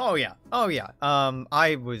 Yeah. Oh yeah.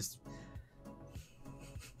 I was.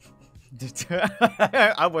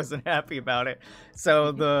 I wasn't happy about it.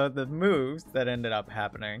 So the moves that ended up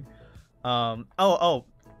happening.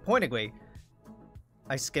 Pointedly,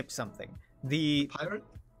 I skipped something. The pirate.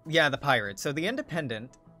 Yeah, the pirate. So the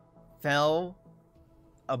Independent fell.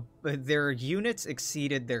 Their units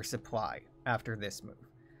exceeded their supply after this move.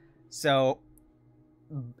 So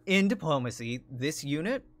in Diplomacy, this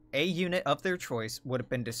unit, a unit of their choice, would have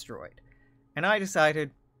been destroyed. And I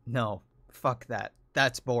decided, no, fuck that.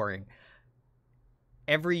 That's boring.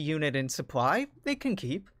 Every unit in supply, they can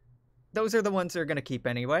keep. Those are the ones they're going to keep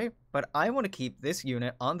anyway. But I want to keep this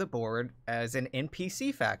unit on the board as an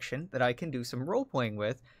NPC faction that I can do some role-playing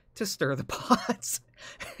with to stir the pots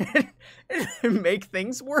and make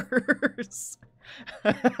things worse.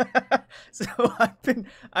 So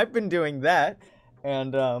I've been doing that,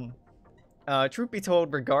 and truth be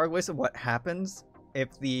told, regardless of what happens,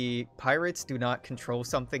 if the pirates do not control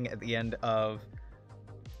something at the end of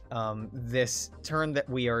this turn that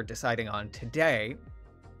we are deciding on today,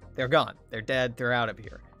 they're gone. They're dead. They're out of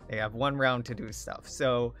here. They have 1 round to do stuff.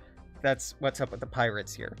 So that's what's up with the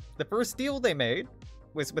pirates here. The first deal they made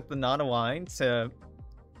was with the non-aligned to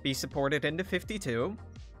be supported into 52.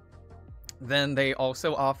 Then they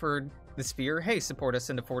also offered the sphere, hey, support us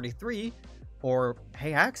into 43, or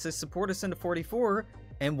hey, Axis, support us into 44,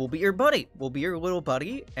 and we'll be your buddy. We'll be your little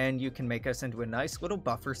buddy, and you can make us into a nice little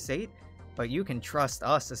buffer state, but you can trust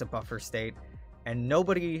us as a buffer state, and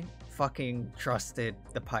nobody fucking trusted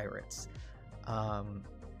the pirates.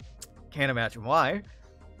 Can't imagine why.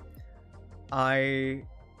 We'll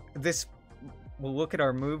look at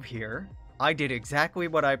our move here. I did exactly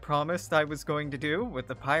what I promised I was going to do with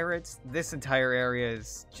the pirates. This entire area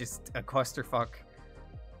is just a clusterfuck.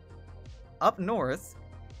 Up north,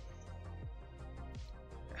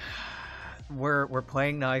 we're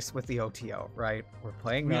playing nice with the OTO, right? We're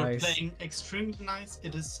playing nice. We are playing extremely nice.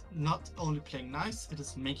 It is not only playing nice, it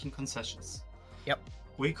is making concessions. Yep.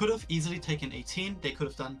 We could have easily taken 18. They could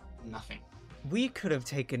have done nothing. We could have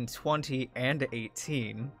taken 20 and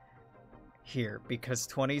 18 here, because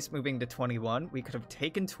 20's moving to 21. We could have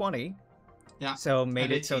taken 20. Yeah. So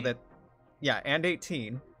made it 18. so that, yeah, and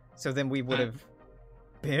 18. So then we would have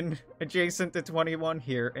been adjacent to 21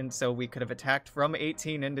 here, and so we could have attacked from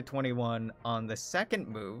 18 into 21 on the second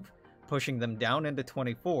move, pushing them down into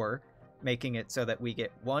 24, making it so that we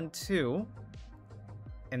get 1, 2,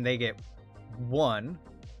 and they get 1.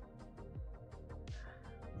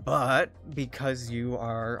 But because you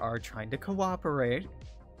are trying to cooperate,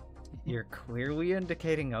 you're clearly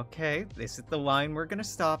indicating, okay, this is the line we're going to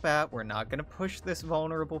stop at. We're not going to push this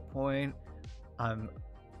vulnerable point. I'm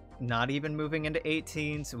not even moving into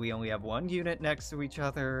 18, so we only have 1 unit next to each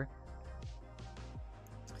other.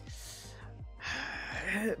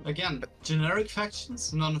 Again, generic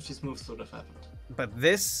factions, none of these moves would have happened. But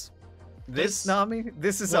this Nommy,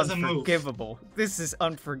 this is unforgivable. This is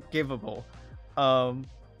unforgivable.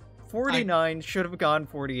 49 should have gone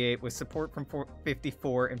 48 with support from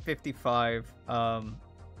 54 and 55.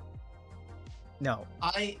 No.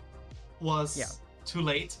 I was too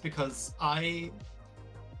late because I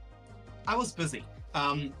was busy.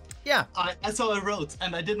 Yeah. So I wrote,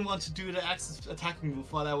 and I didn't want to do the Axis attacking move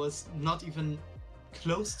while I was not even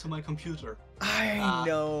close to my computer. I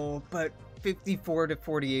know, but 54 to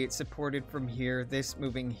 48 supported from here. This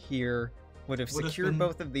moving here would have secured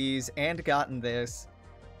both of these and gotten this.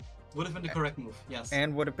 Would have been the correct move, yes.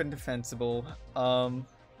 And would have been defensible.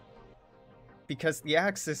 Because the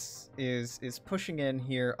Axis is pushing in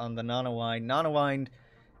here on the Nana line. Nana line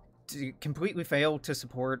completely failed to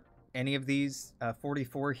support any of these.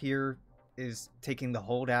 44 here is taking the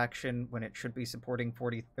hold action when it should be supporting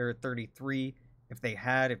 40 or 33. If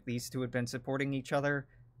these two had been supporting each other,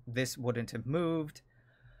 this wouldn't have moved.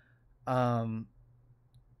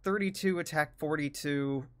 32 attacked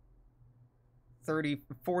 42.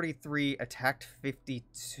 43 attacked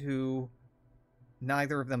 52.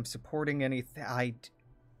 Neither of them supporting anything. I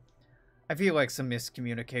feel like some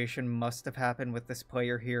miscommunication must have happened with this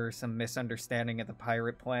player here, some misunderstanding of the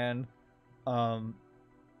pirate plan.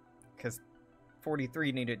 Because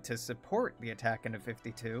 43 needed to support the attack into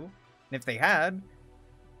 52. And if they had,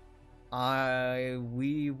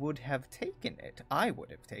 we would have taken it. I would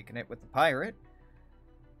have taken it with the pirate.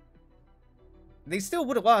 They still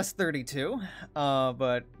would have lost 32,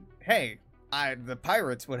 but hey, the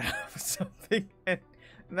pirates would have something, and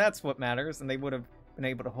that's what matters, and they would have been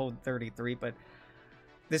able to hold 33, but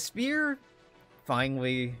the spear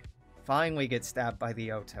finally gets stabbed by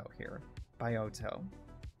the Oto here, by Oto.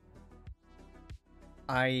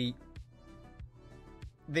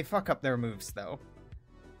 They fuck up their moves, though.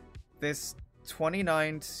 This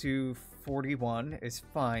 29 to 41 is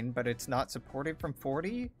fine, but it's not supported from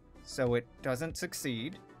 40, so it doesn't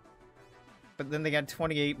succeed. But then they had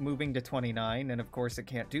 28 moving to 29, and of course it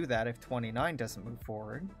can't do that if 29 doesn't move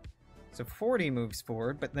forward. So 40 moves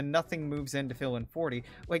forward, but then nothing moves in to fill in 40.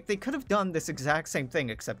 Like, they could have done this exact same thing,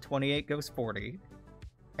 except 28 goes 40,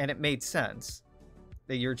 and it made sense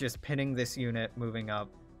that you're just pinning this unit, moving up,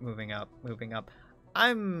 moving up, moving up.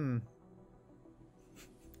 I'm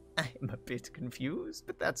a bit confused,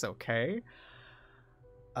 but that's okay.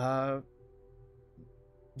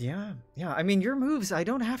 Yeah. I mean, your moves, I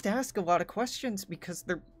don't have to ask a lot of questions because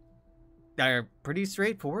they're pretty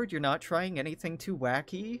straightforward. You're not trying anything too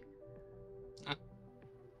wacky.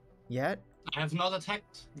 Yet. I have not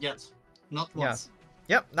attacked yet. Not once.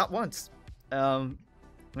 Yeah. Yep, not once.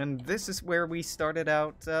 And this is where we started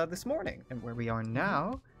out this morning, and where we are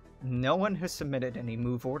now. No one has submitted any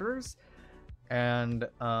move orders, and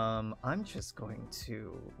I'm just going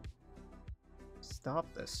to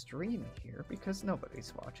stop the stream here because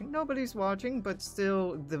nobody's watching, but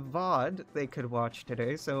still the VOD they could watch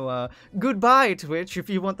today. So goodbye, Twitch. If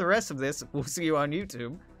you want the rest of this, we'll see you on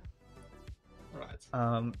YouTube.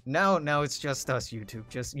 Right. Now it's just us, YouTube,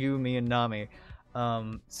 just you, me, and Nommy.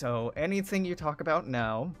 So anything you talk about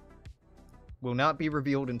now will not be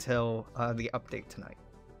revealed until the update tonight.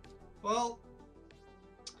 Well,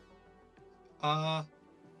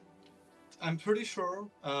 I'm pretty sure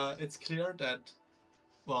it's clear that,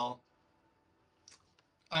 well,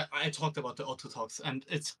 I talked about the auto talks, and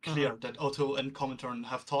it's clear that auto and Comintern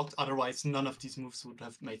have talked. Otherwise, none of these moves would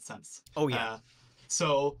have made sense. Oh yeah.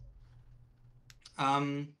 So,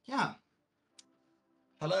 yeah.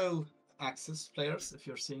 Hello, Axis players, if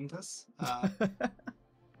you're seeing this.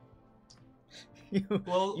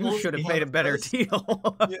 You should have made a better deal.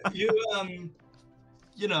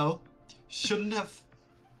 You know, shouldn't have.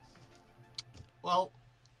 Well,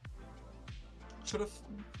 should have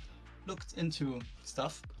looked into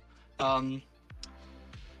stuff. I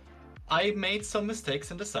made some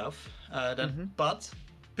mistakes in the south, but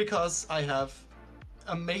because I have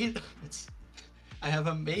a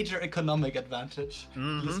major economic advantage,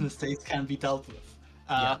 these mistakes can be dealt with.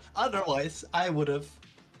 Otherwise, I would have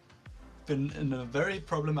been in a very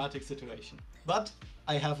problematic situation. But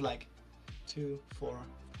I have like 2, 4,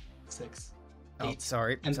 6,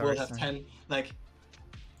 8, and we'll have 10. Like,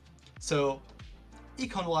 so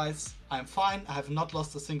econ-wise, I'm fine. I have not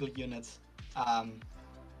lost a single unit.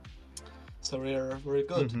 So we're very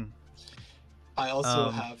good. I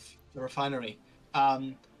also have the refinery.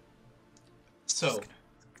 So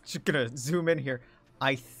just gonna zoom in here.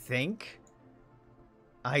 I think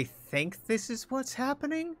this is what's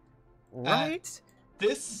happening, right?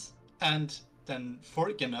 This and then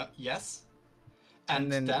yes,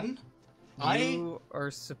 and then you are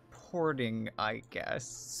supporting, I guess,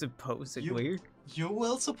 supposedly. You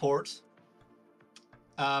will support.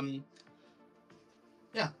 Yeah,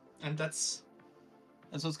 and that's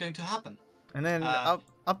what's going to happen. And then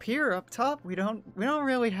up here, up top, we don't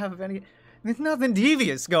really have any. There's nothing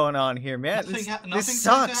devious going on here, man. This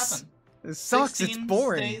sucks. This sucks. It's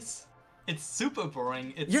boring. Stays. It's super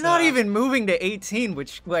boring. You're not even moving to 18,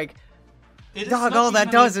 which like. Dog, all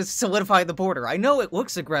that does is solidify the border. I know it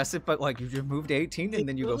looks aggressive, but like you just move to 18 and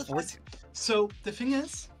then you go 14. So the thing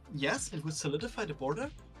is, yes, it would solidify the border,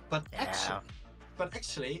 but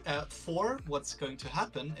actually, for what's going to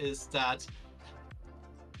happen is that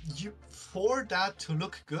for that to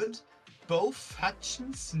look good, both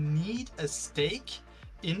factions need a stake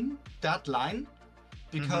in that line,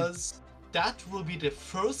 because that will be the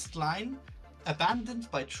first line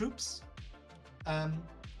abandoned by troops.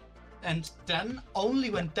 And then only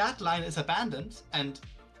when that line is abandoned, and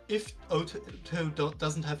if Auto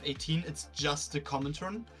doesn't have 18, it's just the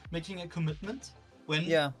Comintern making a commitment. When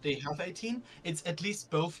they have 18, it's at least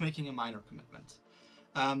both making a minor commitment.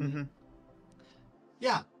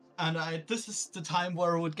 Yeah, and this is the time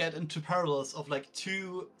where we would get into parallels of like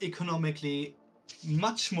two economically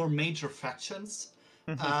much more major factions.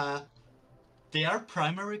 Their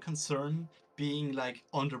primary concern being like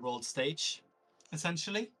on the world stage,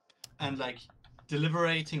 essentially, and like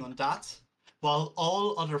deliberating on that, while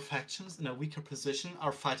all other factions in a weaker position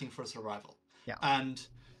are fighting for survival. Yeah. And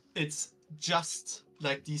it's just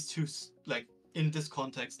like these two, like in this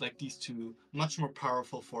context, like these two much more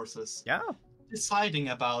powerful forces deciding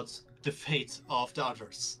about the fate of the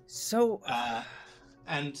others. So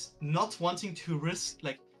and not wanting to risk,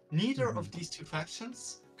 like neither of these two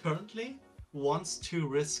factions currently wants to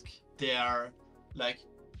risk their like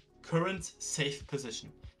current safe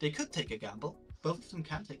position. They could take a gamble. Both of them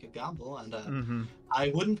can take a gamble, and I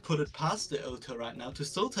wouldn't put it past the Auto right now to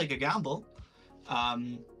still take a gamble.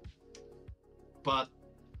 But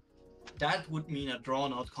that would mean a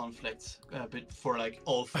drawn-out conflict for like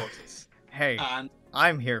all forces. Hey,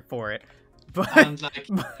 I'm here for it. But and like,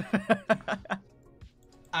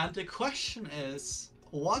 and the question is,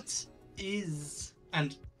 what is,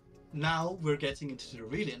 and now we're getting into the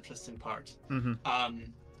really interesting part.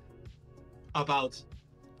 About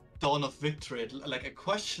Dawn of Victory, like a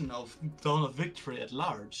question of Dawn of Victory at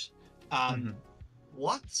large.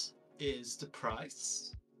 What is the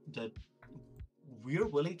price that we're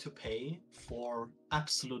willing to pay for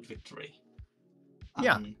absolute victory?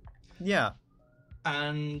 And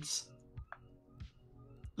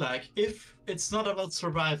like, if it's not about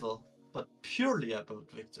survival, but purely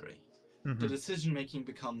about victory, the decision making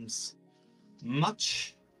becomes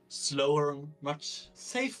much slower, much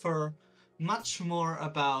safer, much more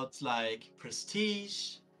about like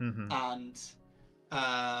prestige and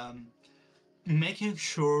making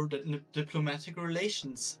sure that diplomatic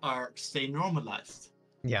relations stay normalized.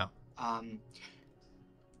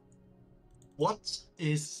 What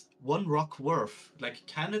is one rock worth? Like,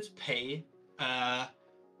 can it pay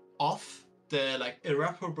off the like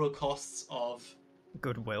irreparable costs of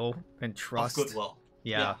goodwill and trust? Of goodwill.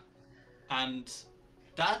 Yeah. And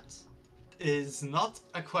that is not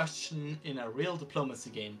a question in a real diplomacy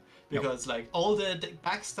game, because like all the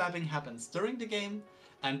backstabbing happens during the game,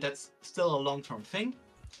 and that's still a long-term thing.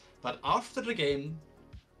 But after the game,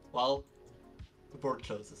 well, the board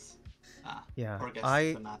closes. Yeah, or gets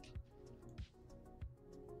to the map.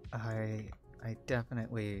 I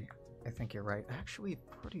definitely, I think you're right. Actually,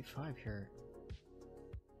 45 here.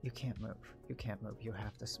 You can't move. You can't move. You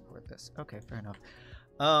have to support this. Okay, fair enough.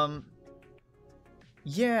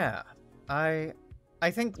 Yeah, I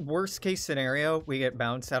think worst case scenario, we get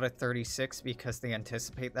bounced out of 36 because they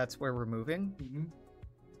anticipate that's where we're moving. Mm-hmm.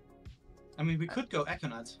 I mean, we could go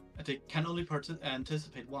Econite. They can only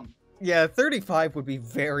anticipate one. Yeah, 35 would be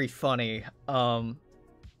very funny.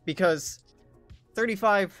 Because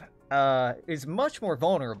 35 is much more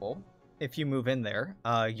vulnerable if you move in there.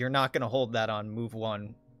 You're not going to hold that on move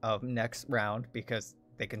 1 of next round because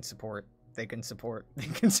they can support,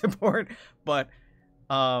 but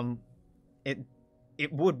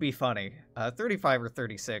it would be funny. 35 or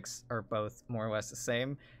 36 are both more or less the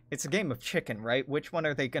same. It's a game of chicken, right? Which one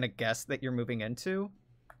are they going to guess that you're moving into?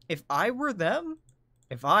 If I were them,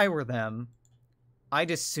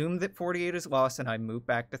 I'd assume that 48 is lost and I'd move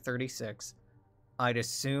back to 36. I'd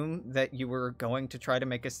assume that you were going to try to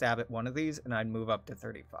make a stab at one of these and I'd move up to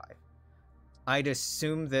 35. I'd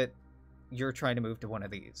assume that you're trying to move to one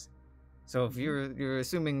of these. So if you're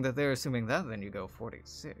assuming that they're assuming that, then you go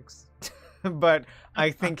 46. But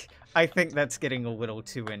I think that's getting a little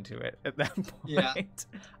too into it at that point. Yeah.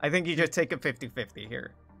 I think you just take a 50-50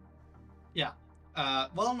 here. Yeah.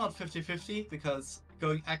 Well, not 50-50 because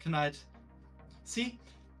going Aconite. See,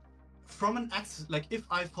 from an axis, like if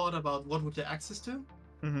I thought about what would the axis do,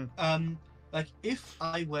 like if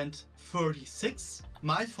I went 36,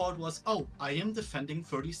 my thought was, oh, I am defending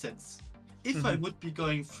 36. If I would be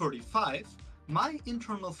going 35, my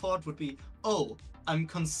internal thought would be, oh, I'm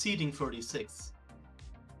conceding 36.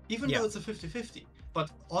 Even though it's a 50-50. But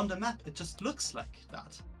on the map, it just looks like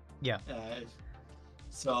that. Yeah.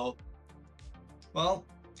 So, well,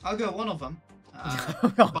 I'll go one of them.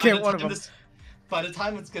 I'll get one of them. By the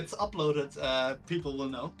time it gets uploaded, people will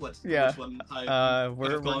know which one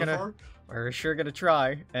we're sure gonna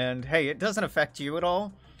try. And hey, it doesn't affect you at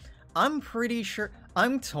all. I'm pretty sure.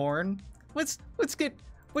 I'm torn. Let's get.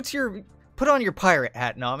 Put on your pirate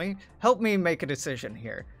hat, Nommy. Help me make a decision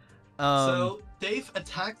here. So they've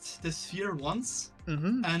attacked the sphere once,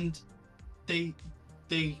 and they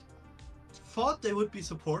thought they would be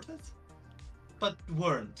supported, but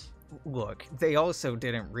weren't. Look, they also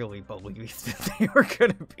didn't really believe that they were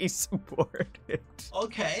gonna be supported.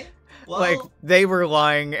 Okay. Well, like, they were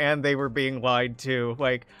lying and they were being lied to.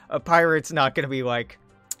 Like, a pirate's not gonna be like,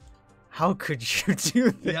 how could you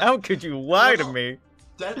do that? How could you lie to me?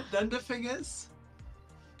 Then the thing is,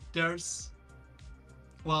 there's...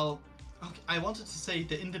 Well, okay, I wanted to say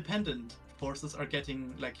the independent forces are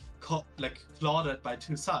getting, like, clawed by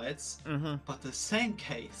two sides, but the same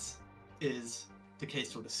case is the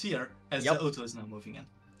case for the sphere, as the Auto is now moving in.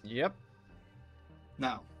 Yep.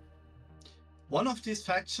 Now, one of these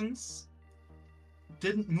factions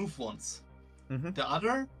didn't move once. The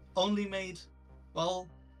other only made, well,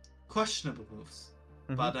 questionable moves.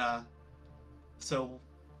 But, so,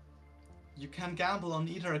 you can gamble on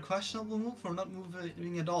either a questionable move or not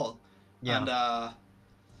moving at all. Yeah. And,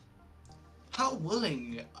 how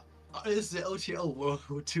willing is the OTO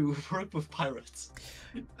to work with pirates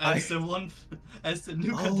as the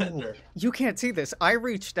new contender? You can't see this. I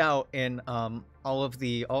reached out in all of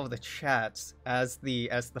the chats as the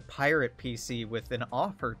pirate PC with an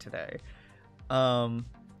offer today.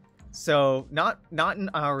 So not in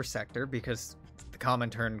our sector because the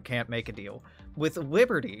Comintern can't make a deal. With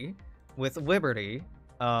Liberty, I'm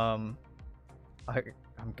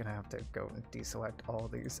gonna have to go and deselect all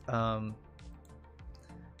of these.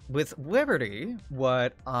 With Liberty,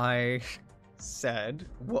 what I said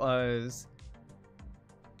was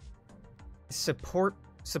support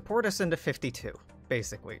us into 52,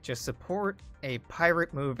 basically. Just support a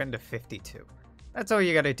pirate move into 52. That's all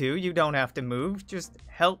you gotta do. You don't have to move. Just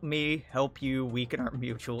help me help you weaken our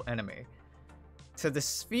mutual enemy. To the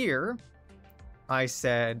sphere, I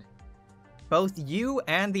said, both you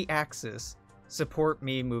and the Axis support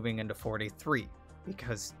me moving into 43.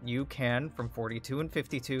 Because you can from 42 and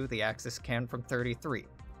 52, the Axis can from 33.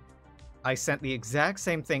 I sent the exact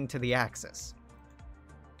same thing to the Axis.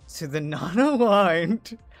 To the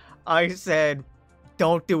non-aligned, I said,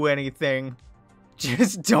 don't do anything.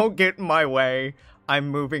 Just don't get in my way. I'm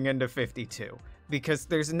moving into 52. Because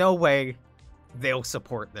there's no way they'll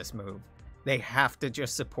support this move. They have to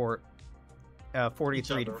just support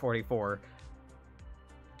 43 to 44.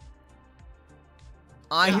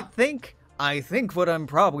 I think what I'm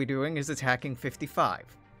probably doing is attacking 55,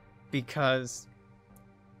 because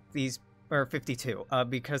these, or 52,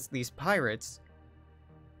 because these pirates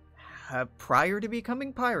prior to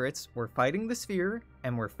becoming pirates, were fighting the Sphere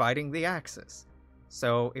and were fighting the Axis.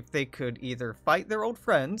 So if they could either fight their old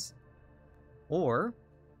friends or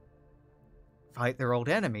fight their old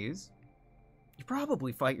enemies, you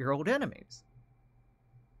probably fight your old enemies.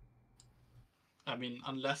 I mean,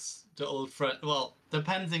 unless the old friend, well,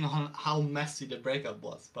 depending on how messy the breakup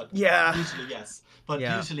was, but Yeah. usually yes. But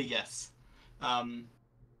Yeah. usually yes.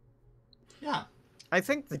 Yeah. I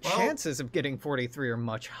think the Well- chances of getting 43 are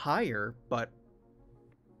much higher, but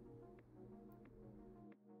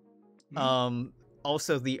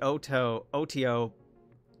also the OTO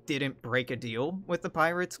didn't break a deal with the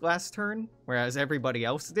pirates last turn, whereas everybody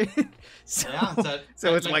else did. So, Yeah.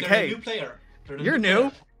 so it's like, they're hey, the new player. They're the you're new new.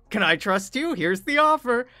 player. Can I trust you? Here's the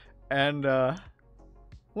offer. And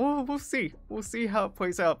we'll see. We'll see how it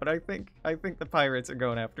plays out, but I think the pirates are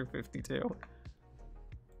going after 52.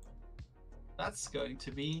 That's going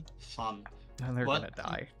to be fun. And they're What? gonna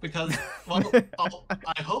die. Because, well,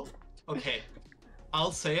 I hope. Okay,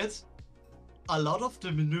 I'll say it. A lot of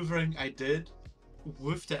the maneuvering I did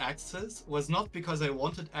with the Axis was not because I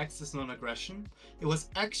wanted Axis non-aggression. It was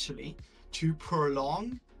actually to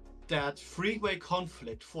prolong that freeway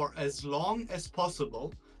conflict for as long as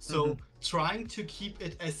possible. So trying to keep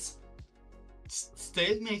it as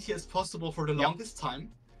stalemate as possible for the longest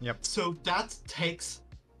time. Yep. So that takes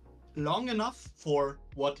long enough for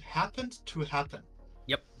what happened to happen.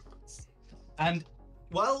 Yep. And,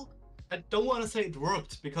 well, I don't want to say it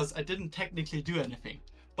worked because I didn't technically do anything,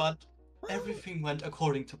 but everything went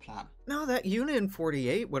according to plan. No, that unit in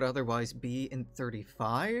 48 would otherwise be in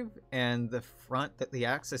 35, and the front that the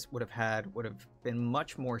Axis would have had would have been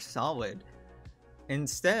much more solid.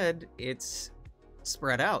 Instead, it's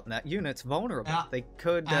spread out, and that unit's vulnerable. Yeah. They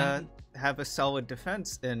could have a solid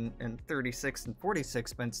defense in 36 and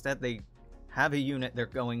 46, but instead they have a unit they're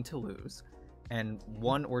going to lose, and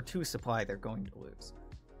 1 or 2 supply they're going to lose.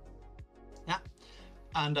 Yeah.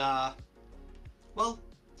 And, well,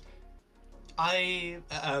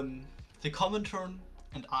 the Comintern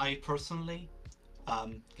and I personally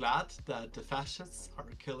glad that the fascists are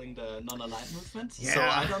killing the non-aligned movement, so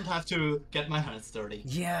Yeah. I don't have to get my hands dirty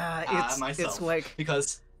Yeah, myself. it's like,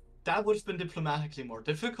 Because that would have been diplomatically more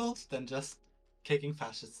difficult than just kicking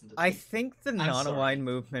fascists in the I teeth. think the I'm non-aligned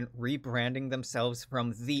movement rebranding themselves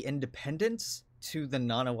from the Independents to the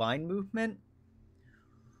non-aligned movement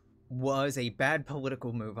was a bad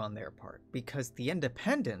political move on their part, because the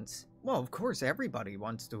Independents, well, of course everybody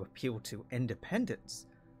wants to appeal to independence,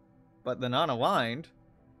 but the non-aligned,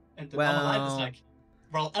 And the well- non-aligned is like,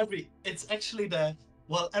 well,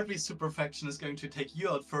 every super faction is going to take you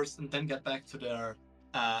out first and then get back to their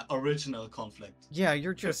original conflict. yeah,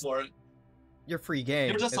 you're just Before- you're free game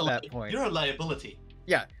you're just at that point. You're a liability.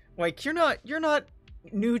 Yeah, like you're not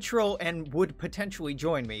neutral and would potentially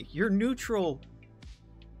join me. You're neutral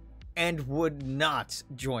and would not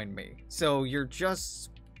join me. So you're just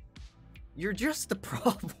the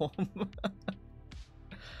problem.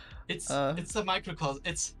 It's a microcosm.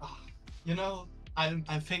 It's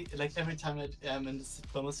I think like every time I'm in this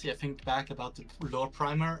diplomacy, I think back about the lore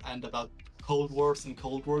primer and about Cold Wars and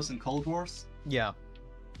Cold Wars and Cold Wars. Yeah.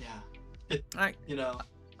 Yeah.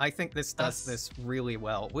 I think this does That's- this really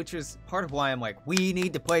well, which is part of why I'm like, we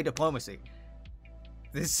need to play diplomacy.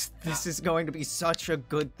 This is going to be such a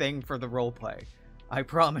good thing for the roleplay. I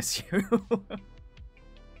promise you.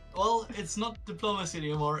 Well, it's not diplomacy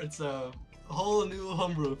anymore. It's a whole new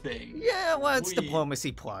homebrew thing. Yeah, well, it's We-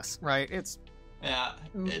 diplomacy plus, right? Yeah.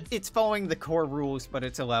 It's following the core rules, but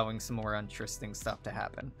it's allowing some more interesting stuff to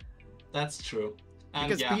happen. That's true. And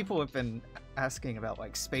Because yeah. people have been asking about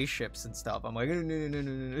like spaceships and stuff. I'm like,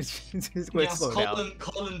 no. Just Yes, slow down.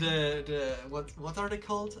 call them the what are they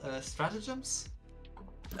called? Stratagems?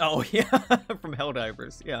 Oh yeah, from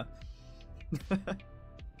Helldivers, yeah.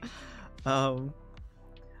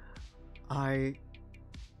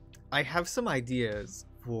 I have some ideas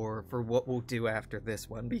for what we'll do after this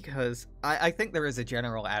one, because I think there is a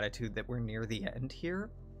general attitude that we're near the end here.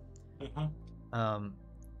 Uh-huh.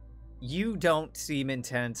 You don't seem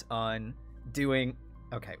intent on doing.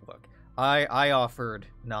 Okay, look, I offered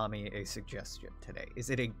Nommy a suggestion today. Is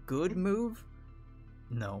it a good move?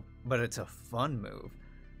 No, but it's a fun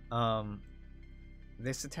move.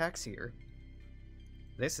 This attacks here.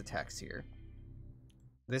 This attacks here.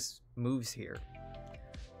 This moves here.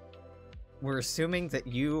 We're assuming that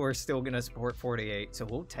you are still gonna support 48, so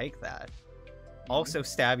we'll take that. Also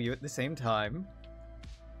stab you at the same time.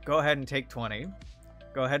 Go ahead and take 20.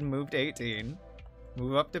 Go ahead and move to 18.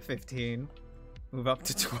 Move up to 15. Move up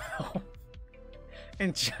to 12.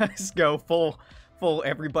 And just go full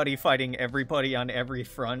everybody fighting everybody on every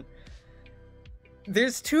front.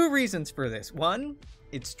 There's two reasons for this. One,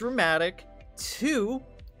 it's dramatic. Two,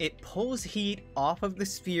 it pulls heat off of the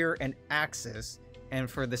sphere and axis, and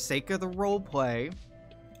for the sake of the roleplay,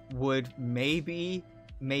 would maybe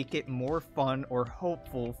make it more fun or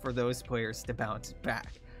hopeful for those players to bounce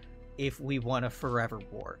back if we want a forever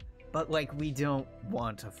war. But, like, we don't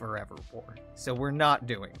want a forever war, so we're not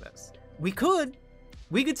doing this. We could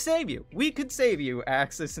save you. We could save you,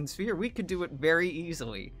 Axis and Sphere. We could do it very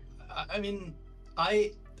easily. I mean,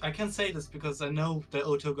 I can say this because I know that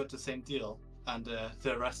Oto got the same deal, and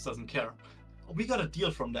the rest doesn't care. We got a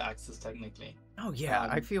deal from the Axis, technically. Oh yeah,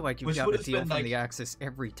 I feel like you've got a deal from the Axis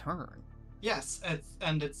every turn. Yes,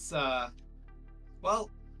 it's well,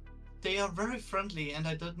 they are very friendly, and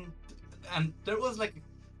and there was like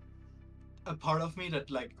a part of me that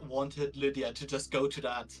like wanted Lydia to just go to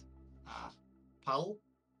that Paul,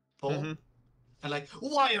 Mm-hmm. and like,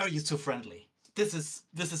 why are you so friendly? This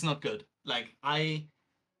is not good. Like, I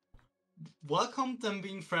welcomed them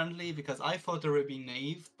being friendly because I thought they were being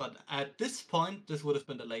naive, but at this point, this would have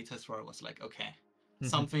been the latest where I was like, okay,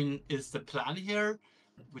 something is the plan here,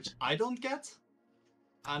 which I don't get,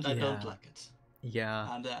 and I don't like it.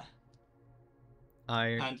 Yeah.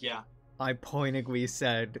 And yeah. I pointedly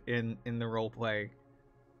said in the roleplay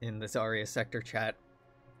in the Zarya sector chat,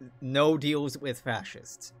 no deals with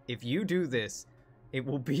fascists. If you do this, it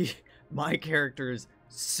will be my character's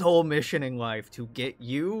sole mission in life to get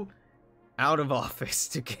you out of office,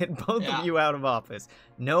 to get both of you out of office.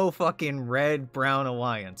 No fucking red-brown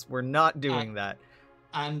alliance. We're not doing that.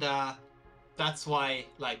 And that's why,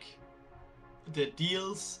 like, the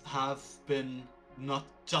deals have been not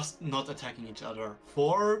attacking each other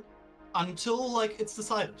until, like, it's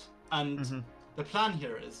decided. And the plan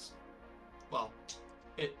here is, well,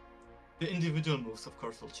 the individual moves, of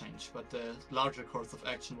course, will change, but the larger course of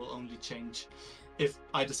action will only change if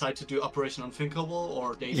I decide to do Operation Unthinkable,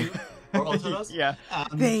 or they do, or Otto does. Yeah,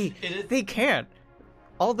 they can't.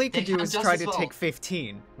 All they can do is try to take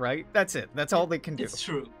 15, right? That's it. That's all they can do. It's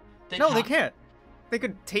true. They can't. They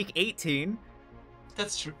could take 18.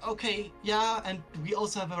 That's true. Okay, yeah, and we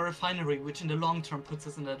also have a refinery, which in the long term puts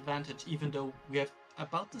us in an advantage, even though we have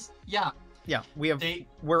about this. Yeah. Yeah,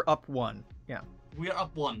 we're up 1. Yeah. We're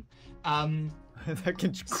up 1. That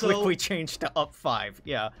can quickly change to up 5.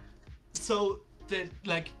 Yeah. So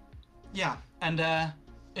and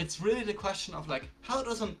it's really the question of like, how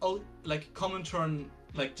does an common turn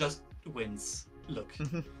like just wins look?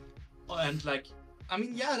 And like, I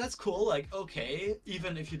mean, yeah, that's cool. Like, okay,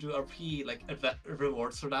 even if you do RP, like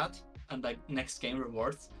rewards for that, and like next game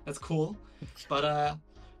rewards, that's cool. But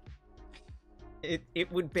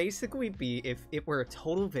it would basically be, if it were a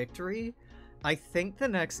total victory, I think the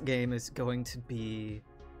next game is going to be,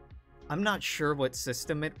 I'm not sure what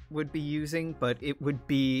system it would be using, but it would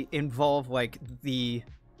involve like the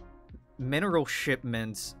mineral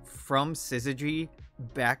shipments from Syzygy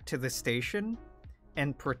back to the station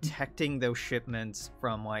and protecting those shipments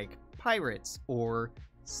from like pirates or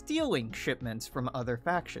stealing shipments from other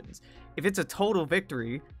factions. If it's a total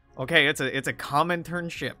victory, okay, it's a common turn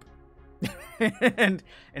ship. and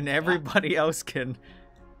everybody else can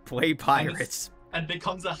play pirates. And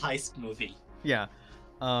becomes a heist movie. Yeah.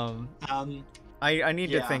 I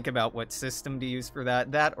need to think about what system to use for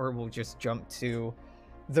that, or we'll just jump to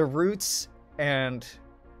the roots and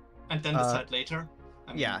then decide later.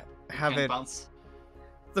 I mean, have it bounce.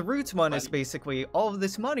 The roots one is basically all of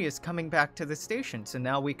this money is coming back to the station, so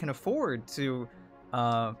now we can afford to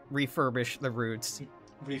refurbish the roots.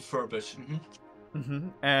 Refurbish.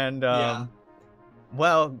 And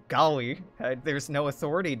well, golly, there's no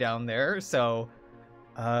authority down there, so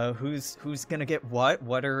who's gonna get what?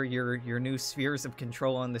 What are your new spheres of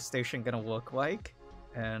control on the station gonna look like?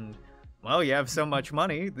 And well, you have so much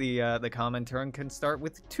money, the common turn can start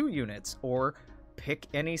with 2 units, or pick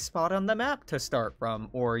any spot on the map to start from,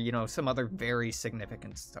 or some other very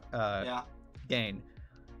significant gain.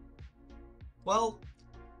 Well,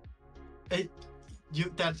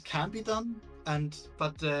 that can be done,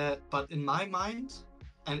 but in my mind,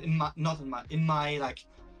 and in my like,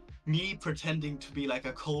 me pretending to be like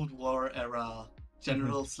a Cold War era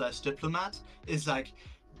general / diplomat, is like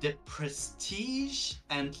the prestige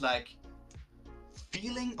and like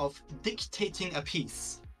feeling of dictating a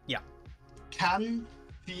peace. Yeah. Can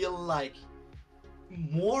feel like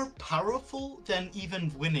more powerful than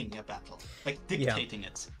even winning a battle, like dictating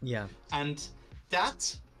it. Yeah. And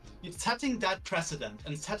that, setting that precedent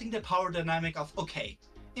and setting the power dynamic of, okay,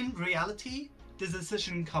 in reality, the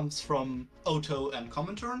decision comes from Oto and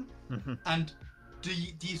Comintern, and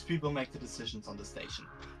these people make the decisions on the station.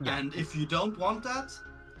 Yeah. And if you don't want that,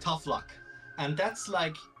 tough luck. And that's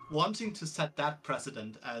like wanting to set that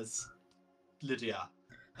precedent as Lydia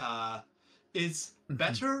is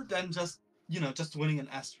better than just winning an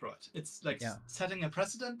asteroid. It's like setting a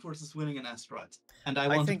precedent versus winning an asteroid. And I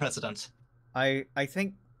want a precedent. I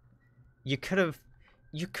think you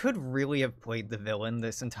could really have played the villain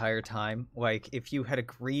this entire time. Like, if you had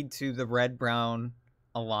agreed to the Red-Brown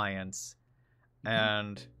alliance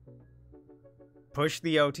and push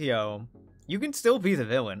the OTO, you can still be the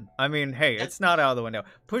villain. I mean, hey, it's not out of the window.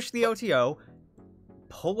 Push the OTO,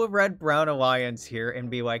 pull a Red-Brown alliance here, and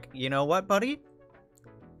be like, you know what, buddy?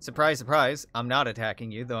 Surprise, surprise, I'm not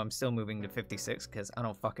attacking you, though I'm still moving to 56, because I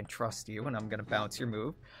don't fucking trust you, and I'm gonna bounce your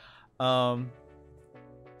move.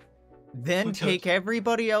 Then take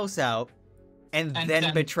everybody else out, and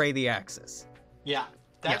then betray the Axis. Yeah,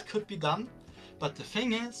 that could be done, but the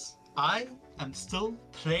thing is, I am still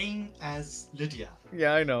playing as Lydia.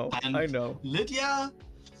 Yeah, I know. And I know. Lydia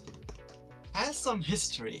has some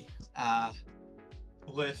history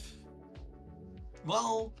with,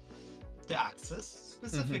 well, the Axis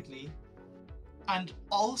specifically, and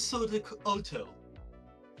also the Oto,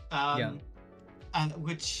 and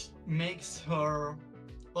which makes her,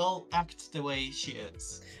 well, act the way she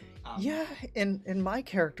is. And my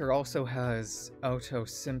character also has Oto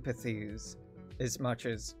sympathies, as much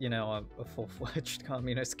as, you know, a full-fledged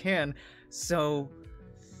communist can. So,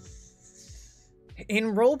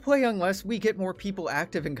 in roleplay, unless we get more people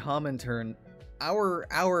active in Comintern,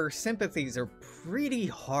 our sympathies are pretty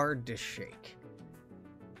hard to shake.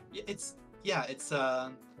 It's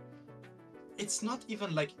not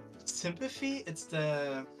even like sympathy. It's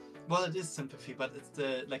the, well, it is sympathy, but it's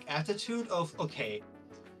the like attitude of, okay,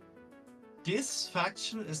 this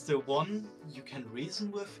faction is the one you can reason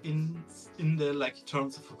with in the like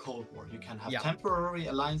terms of a Cold War. You can have temporary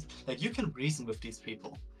alliance, like you can reason with these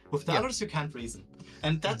people. With the others, you can't reason,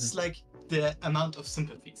 and that's like the amount of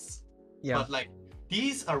sympathies. But like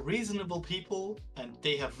these are reasonable people, and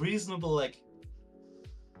they have reasonable, like,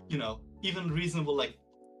 you know, even reasonable like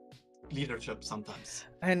leadership sometimes.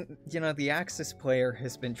 And you know, the Axis player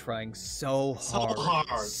has been trying so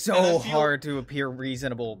hard to appear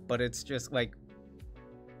reasonable, but it's just like,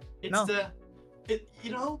 it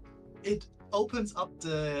opens up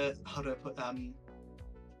the, how do I put,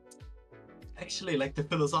 actually, like, the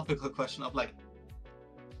philosophical question of like,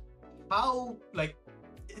 how, like,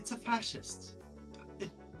 it's a fascist.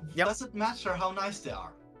 It doesn't matter how nice they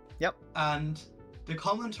are. And the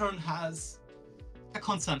Comintern has a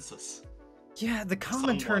consensus. Yeah, the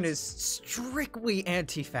Comintern is strictly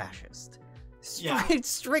anti-fascist.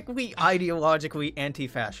 Strictly ideologically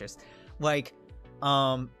anti-fascist. Like,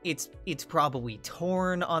 it's probably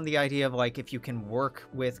torn on the idea of like, if you can work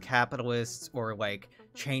with capitalists or like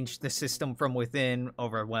change the system from within.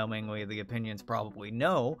 Overwhelmingly, the opinion's probably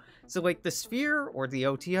no. So like the Sphere or the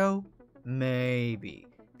OTO, maybe.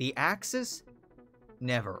 The Axis,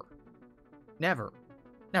 never.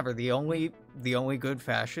 The only good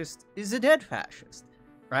fascist is a dead fascist,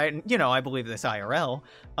 right? And, you know, I believe this IRL.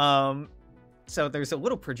 So there's a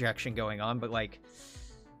little projection going on, but like,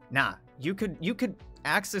 nah,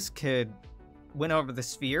 Axis could win over the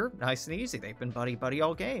Sphere, nice and easy. They've been buddy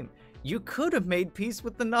all game. You could have made peace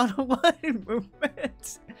with the non-aligned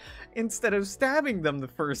movement instead of stabbing them the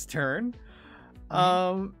first turn.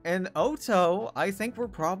 And Oto, I think we're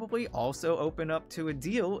probably also open up to a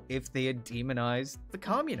deal if they had demonized the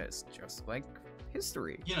communists, just like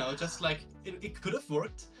history. You know, just like, it could have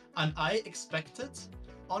worked, and I expected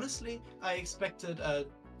a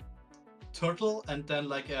turtle and then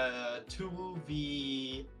like a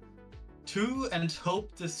 2v2 and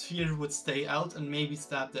hope the Sphere would stay out and maybe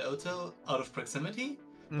stab the Oto out of proximity,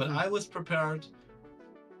 but I was prepared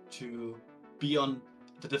to be on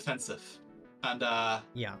the defensive. And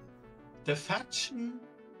the faction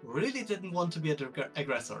really didn't want to be an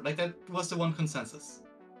aggressor. Like, that was the one consensus.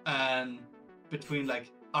 And between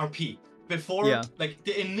like RP before, like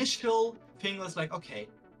the initial thing was like, okay,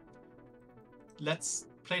 let's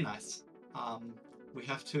play nice. We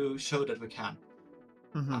have to show that we can,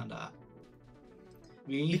 and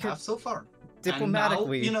we have so far.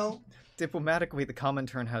 Diplomatically, and now, you know, diplomatically, the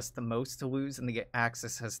Comintern has the most to lose, and the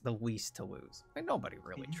Axis has the least to lose. Like, nobody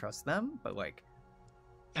really trusts them, but like,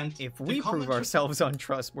 and if we prove ourselves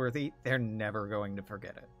untrustworthy, they're never going to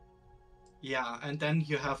forget it. Yeah, and then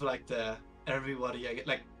you have like the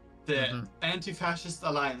anti-fascist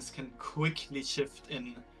alliance can quickly shift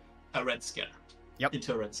in a Red Scare.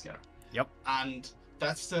 Into a Red Scare. And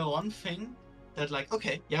that's the one thing that, like,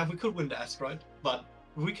 okay, yeah, we could win the asteroid, but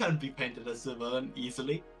we can't be painted as the villain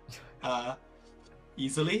easily.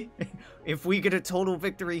 If we get a total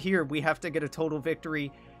victory here, we have to get a total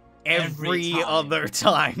victory every time. other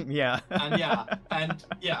time. Yeah. and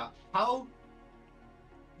how?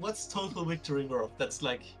 What's total victory worth? That's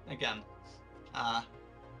like, again,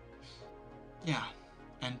 yeah,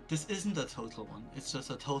 and this isn't a total one. It's just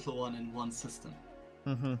a total one in one system,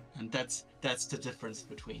 Mm-hmm. and that's the difference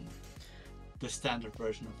between the standard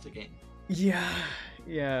version of the game. Yeah.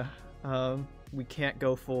 We can't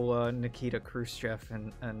go full Nikita Khrushchev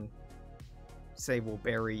and say we'll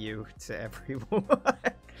bury you to everyone.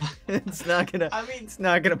 It's not gonna. I mean, it's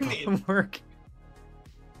not gonna work.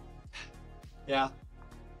 Yeah.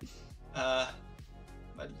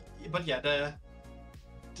 But yeah,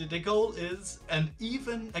 the goal is, and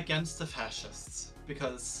even against the fascists,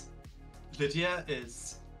 because Lydia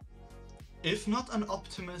is, if not an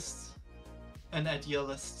optimist, an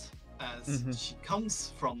idealist, as she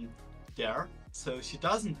comes from there, so she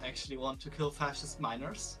doesn't actually want to kill fascist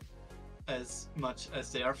miners as much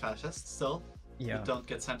as they are fascists. Still, you don't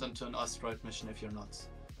get sent onto an asteroid mission if you're not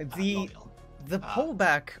loyal. The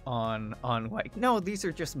pullback on like, no, these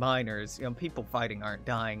are just miners, you know, people fighting aren't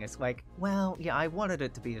dying. It's like, well, yeah, I wanted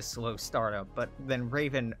it to be a slow startup, but then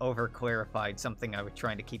Raven over-clarified something I was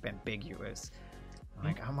trying to keep ambiguous.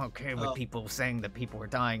 Like, I'm okay with people saying that people are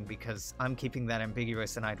dying because I'm keeping that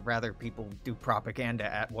ambiguous, and I'd rather people do propaganda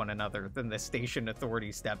at one another than the station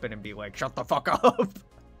authorities step in and be like, shut the fuck up!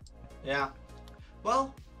 Yeah.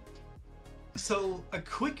 Well, so a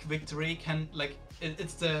quick victory can, like,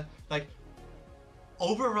 it's the, like,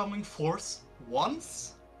 overwhelming force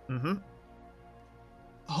once. Mm-hmm.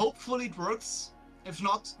 Hopefully it works. If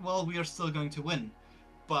not, well, we are still going to win.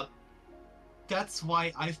 But that's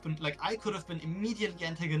why I've been, like, I could have been immediately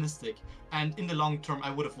antagonistic, and in the long term I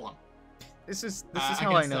would have won. This is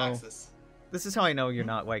how I know. This is how I know you're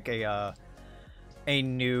not like a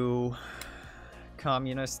new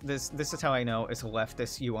communist. This is how I know as a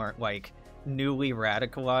leftist you aren't like newly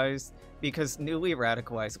radicalized, because newly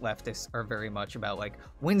radicalized leftists are very much about like,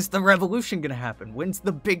 when's the revolution gonna happen? When's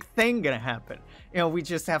the big thing gonna happen? You know, we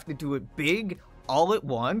just have to do it big all at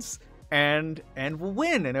once and we'll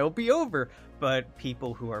win and it'll be over. But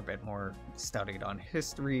people who are a bit more studied on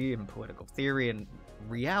history and political theory and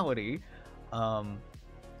reality,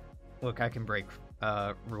 look, I can break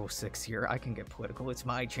rule 6 here. I can get political. It's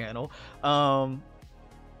my channel.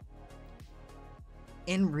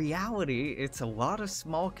 In reality, it's a lot of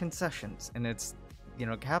small concessions, and it's, you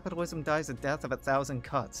know, capitalism dies a death of 1,000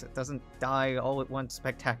 cuts. It doesn't die all at once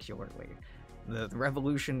spectacularly. The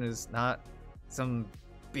revolution is not some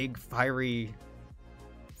big fiery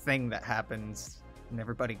thing that happens and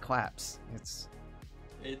everybody claps. It's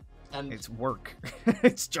work.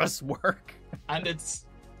 It's just work. And it's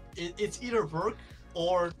either work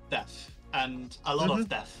or death, and a lot of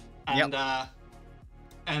death. And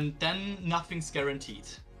and then nothing's guaranteed.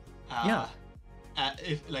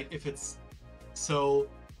 If it's so,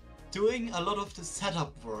 doing a lot of the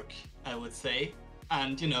setup work, I would say,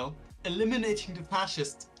 and, you know, eliminating the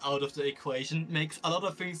fascists out of the equation makes a lot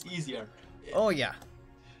of things easier. Oh yeah.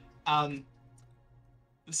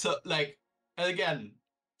 So, like, again,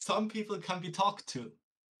 some people can be talked to,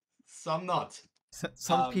 some not.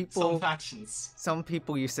 Some people, some factions. Some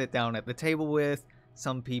people you sit down at the table with.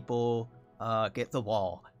 Some people get the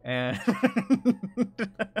wall, and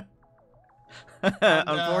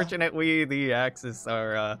unfortunately, the Axis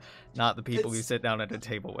are not the people you sit down at a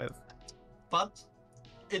table with. But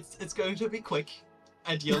it's going to be quick,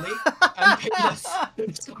 ideally, and painless.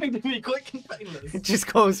 It's going to be quick and painless. Just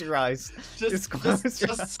close your eyes. Just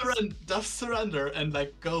surrender and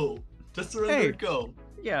like go. Just surrender and go.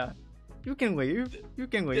 Yeah, you can leave. You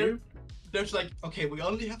can leave. There's like, okay, we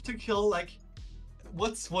only have to kill like,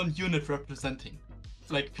 what's one unit representing,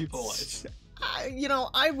 like, people-wise? You know,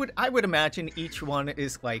 I would imagine each one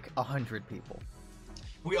is like 100 people.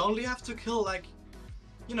 We only have to kill like,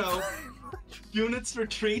 you know, units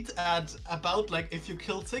retreat at about, like, if you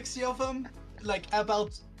kill 60 of them, like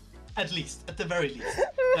about, at the very least.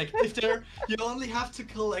 Like, if you only have to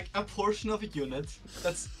kill like a portion of a unit,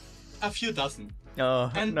 that's a few dozen. Oh,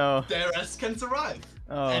 and no. the rest can survive.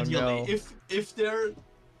 Oh, ideally, no.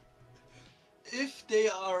 If they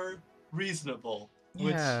are reasonable,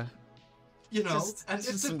 which, you know, and it's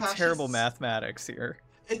it's some fascists, terrible mathematics here.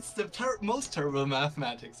 It's the most terrible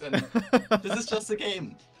mathematics, and this is just a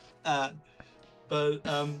game. You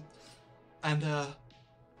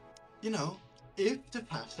know, if the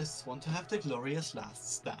fascists want to have the glorious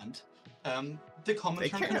last stand, the common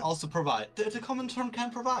term can also provide. The common term can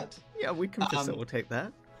provide. Yeah, we can facilitate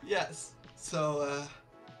that. Yes. So,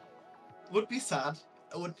 would be sad.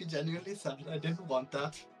 I would be genuinely sad. I didn't want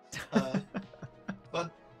that.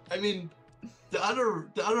 But I mean, the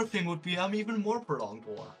other thing would be even more prolonged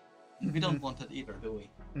war. We don't want that either, do we?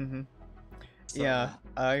 Mm-hmm. So, Yeah,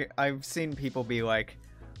 I've seen people be like,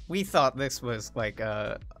 we thought this was like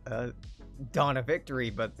a Dawn of Victory,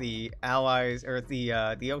 but the Allies or the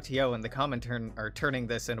OTO and the Comintern are turning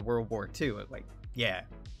this into World War II. Like, yeah,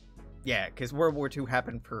 because World War II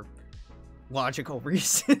happened for logical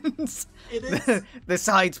reasons. It is. The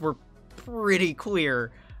sides were pretty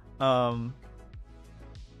clear. I'll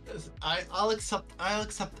accept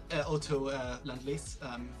auto Lend-Lease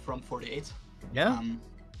from 48. Yeah.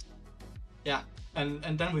 Yeah,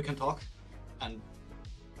 and then we can talk, and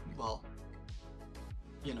well,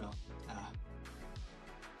 you know,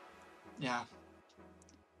 yeah.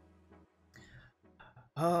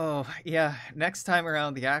 Oh yeah. Next time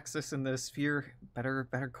around, the Axis and the Sphere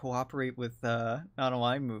better cooperate with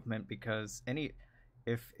non-aligned movement, because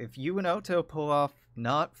if you and Oto pull off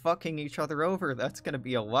not fucking each other over, that's gonna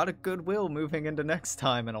be a lot of goodwill moving into next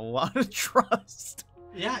time and a lot of trust.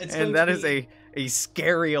 Yeah, it's and that is a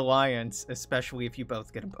scary alliance, especially if you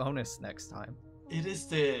both get a bonus next time. It is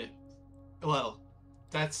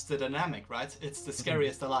that's the dynamic, right? It's the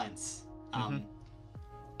scariest alliance.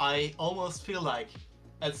 I almost feel like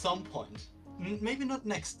at some point, maybe not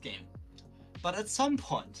next game, but at some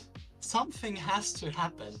point, something has to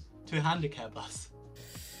happen to handicap us.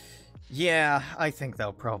 Yeah, I think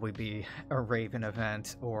that'll probably be a Raven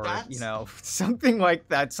event, or something like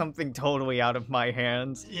that, something totally out of my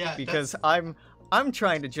hands. Yeah, because I'm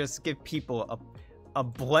trying to just give people a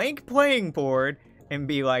blank playing board and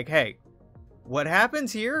be like, hey, what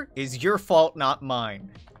happens here is your fault, not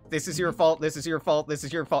mine. This is your fault. This is your fault. This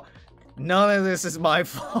is your fault. None of this is my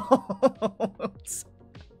fault.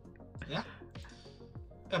 Yeah,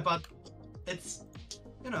 but it's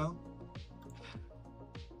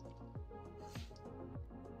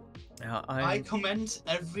I commend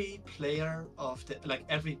every player of the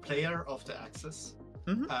Axis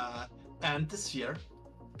and the Sphere,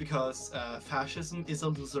 because fascism is a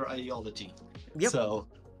loser ideology. Yep. So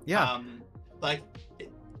yeah, like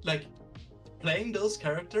playing those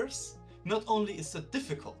characters, not only is it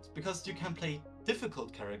difficult because you can play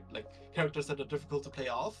difficult characters that are difficult to play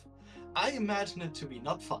off, I imagine it to be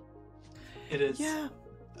not fun. It is. Yeah.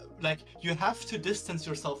 Like, you have to distance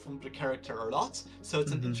yourself from the character a lot, so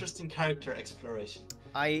it's an interesting character exploration.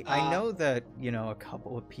 I know that, a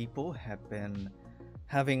couple of people have been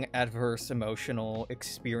having adverse emotional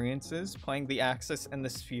experiences playing the Axis and the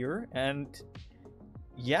Sphere, and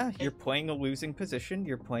yeah, you're playing a losing position,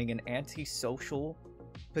 you're playing an antisocial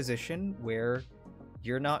position where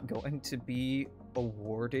you're not going to be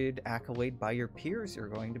awarded accolade by your peers, you're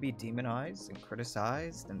going to be demonized and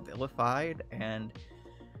criticized and vilified, and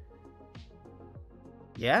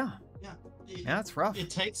yeah, it's rough.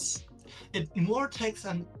 It more takes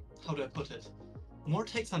an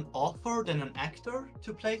author than an actor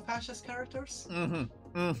to play fascist characters.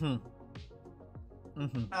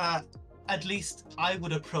 At least I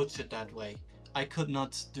would approach it that way. I could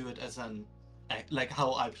not do it as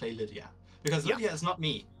how I play Lydia, because Lydia is not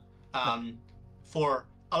me, for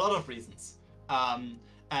a lot of reasons,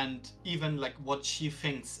 and even like what she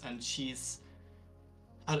thinks, and she's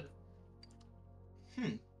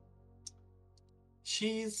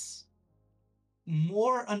she's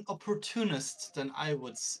more an opportunist than I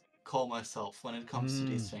would call myself when it comes to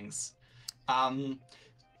these things. And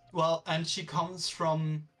she comes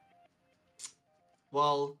from,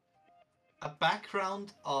 a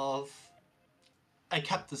background of... I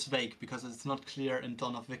kept this vague because it's not clear in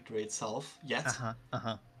Dawn of Victory itself yet.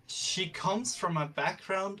 She comes from a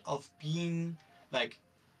background of being,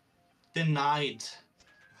 denied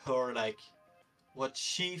her, what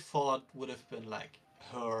she thought would have been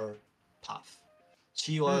her path.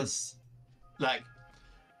 She was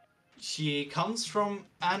she comes from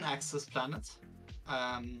an Axis planet.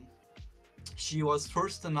 She was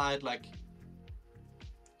first denied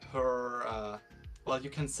her you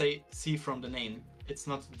can see from the name, it's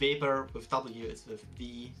not Weber with W, it's with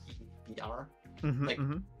V-E-B-R,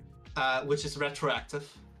 which is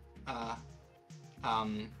retroactive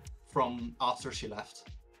from after she left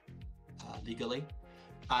legally,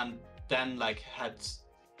 and then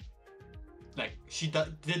she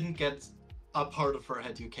didn't get a part of her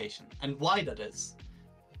education, and why that is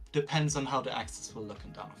depends on how the Axis will look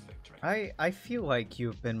in Dawn of Victory. I feel like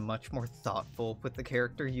you've been much more thoughtful with the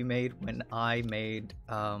character you made when I made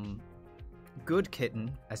Good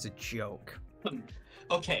Kitten as a joke.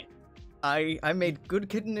 Okay. I made Good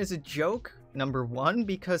Kitten as a joke, number one,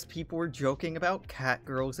 because people were joking about cat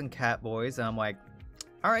girls and cat boys, and I'm like,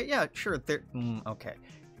 alright, yeah, sure, okay.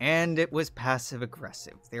 And it was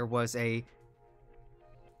passive-aggressive. There was a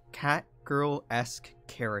cat girl-esque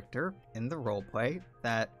character in the roleplay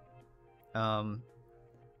that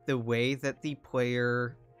The way that the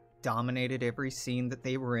player dominated every scene that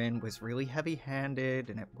they were in was really heavy-handed,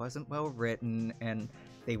 and it wasn't well written, and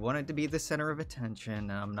they wanted to be the center of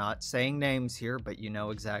attention. I'm not saying names here, but you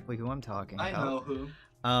know exactly who I'm talking about. I know who.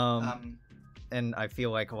 And I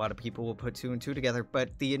feel like a lot of people will put 2 and 2 together,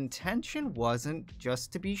 but the intention wasn't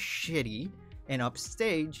just to be shitty and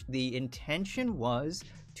upstage. The intention was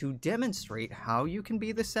to demonstrate how you can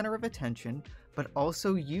be the center of attention, but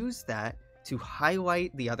also use that to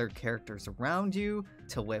highlight the other characters around you,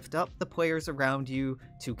 to lift up the players around you,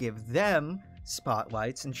 to give them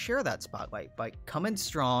spotlights and share that spotlight by coming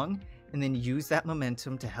strong and then use that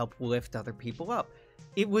momentum to help lift other people up.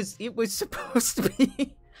 It was supposed to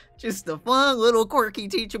be just a fun little quirky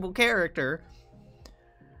teachable character.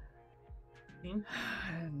 And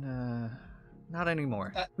not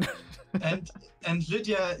anymore. And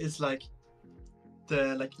Lydia is like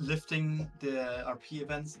lifting the RP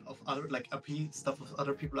events of other RP stuff of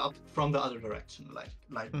other people up from the other direction.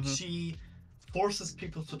 She forces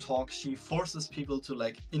people to talk. She forces people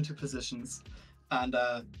to into positions, and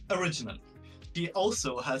originally, she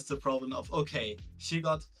also has the problem of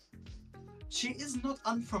she is not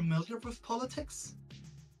unfamiliar with politics,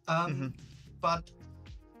 but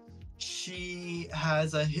she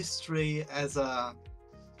has a history as a,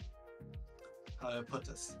 how do I put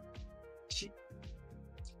this?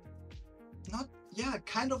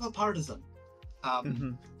 Kind of a partisan.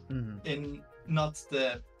 In not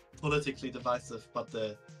the politically divisive, but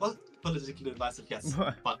politically divisive, yes,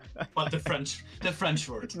 but the French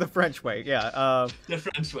word. The French way, yeah. The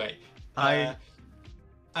French way.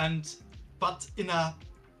 But in a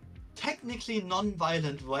technically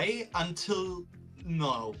non-violent way until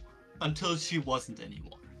she wasn't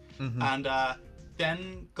anymore, and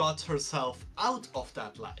then got herself out of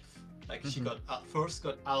that life. She first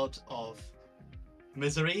got out of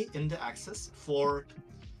misery in the Axis for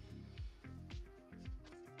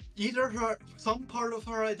either some part of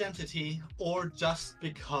her identity or just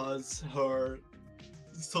because her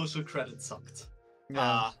social credit sucked.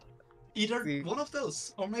 Yeah. Either one of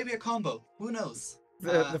those, or maybe a combo. Who knows?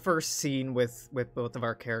 The first scene with both of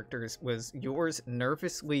our characters was yours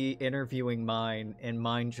nervously interviewing mine, and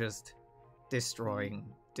mine just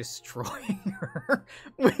destroying her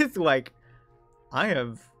with I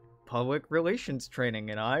have public relations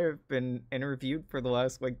training and I have been interviewed for the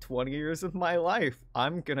last 20 years of my life.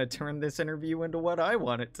 I'm gonna turn this interview into what I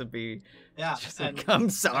want it to be. Yeah, I'm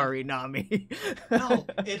sorry, Nommy. No,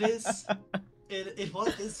 it is. It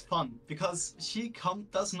is fun because she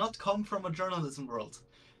does not come from a journalism world.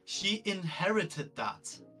 She inherited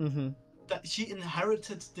that. That she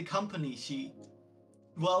inherited the company. She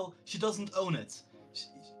doesn't own it.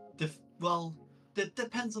 That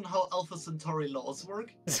depends on how Alpha Centauri laws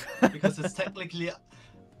work, because it's technically,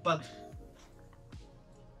 but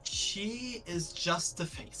she is just the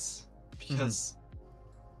face, because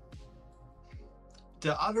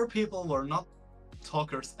the other people were not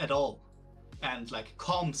talkers at all, and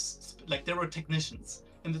comms, they were technicians,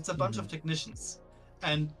 and it's a bunch of technicians,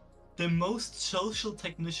 and the most social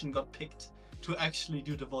technician got picked to actually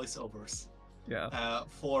do the voiceovers,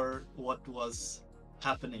 for what was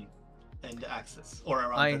happening in the Axis or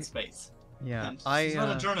around that space. Yeah, and she's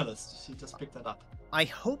not a journalist. She just picked that up. I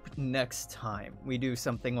hope next time we do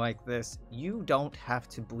something like this, you don't have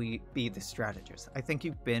to be the strategist. I think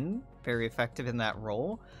you've been very effective in that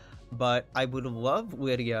role, but I would love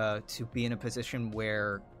Lydia to be in a position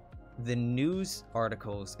where the news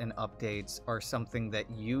articles and updates are something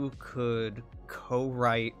that you could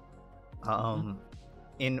co-write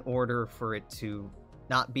in order for it to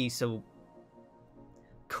not be so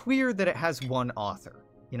clear that it has one author.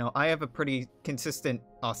 I have a pretty consistent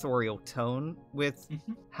authorial tone with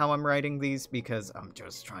how I'm writing these because I'm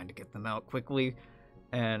just trying to get them out quickly,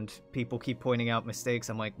 and people keep pointing out mistakes.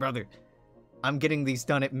 I'm like, brother, I'm getting these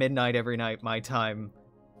done at midnight every night, my time.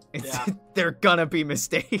 They're gonna be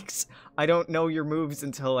mistakes. I don't know your moves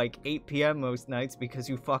until 8 p.m. most nights because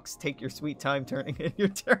you fucks take your sweet time turning in your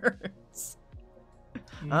turns.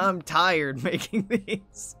 I'm tired making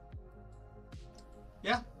these.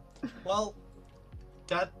 Yeah, well,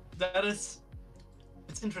 that is,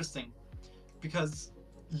 it's interesting, because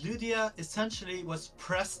Lydia essentially was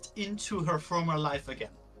pressed into her former life again,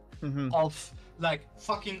 of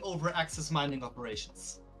fucking over Axis mining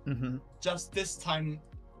operations. Just this time,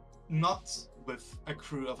 not with a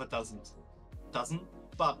crew of a dozen,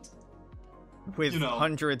 but with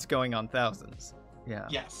hundreds going on thousands. Yeah.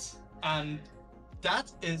 Yes, and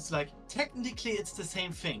that is technically it's the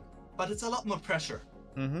same thing, but it's a lot more pressure.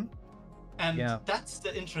 And that's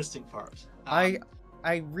the interesting part.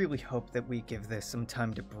 I really hope that we give this some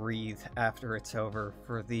time to breathe after it's over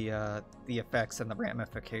for the effects and the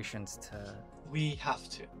ramifications to. We have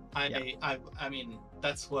to. I mean,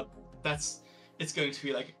 that's. It's going to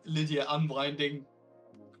be like Lydia unwinding,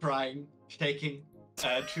 crying, shaking,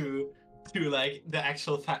 to like the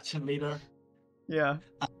actual faction leader. Yeah.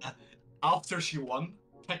 After she won,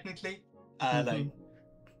 technically, like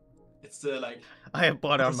it's like. I have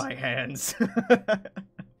blood on my hands.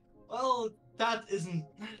 Well, that isn't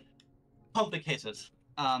complicated.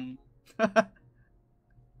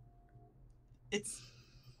 It's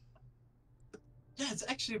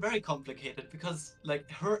actually very complicated because like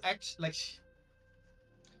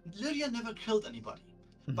Lydia never killed anybody,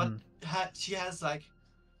 but she has like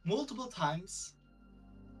multiple times,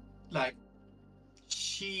 like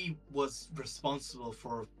she was responsible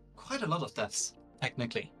for quite a lot of deaths,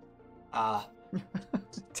 technically.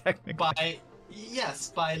 Technically.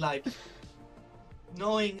 By like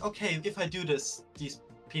knowing, okay, if I do this, these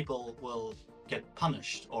people will get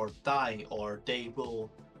punished or die, or they will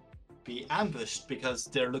be ambushed because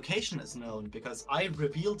their location is known, because I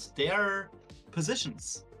revealed their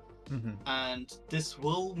positions. And this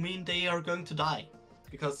will mean they are going to die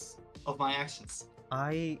because of my actions.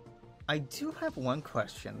 I do have one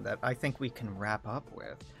question that I think we can wrap up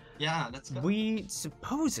with. Yeah, let's go. We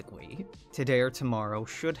supposedly, today or tomorrow,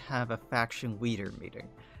 should have a faction leader meeting.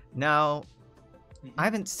 Now, I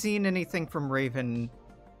haven't seen anything from Raven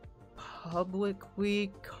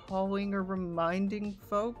publicly calling or reminding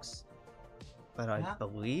folks, but I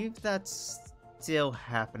believe that's still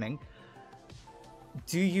happening.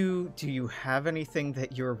 Do you have anything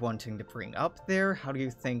that you're wanting to bring up there? How do you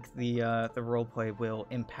think the roleplay will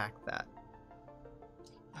impact that?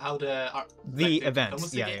 How the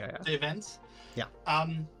events? The events. Yeah.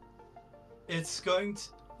 It's going to,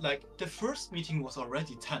 like, the first meeting was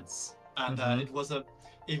already tense, and it was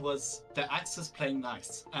the Axis playing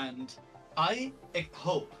nice, and I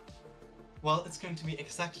hope. Well, it's going to be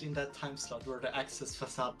exactly in that time slot where the Axis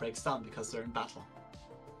facade breaks down because they're in battle.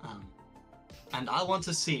 And I want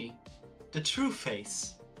to see the true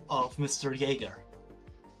face of Mr. Jaeger.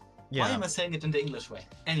 Yeah. Why am I saying it in the English way?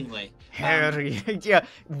 Anyway. Harry. Yeah,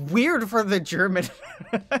 weird for the German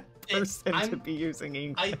person to be using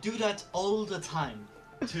English. I do that all the time.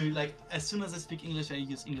 To, like, as soon as I speak English, I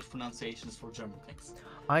use English pronunciations for German things.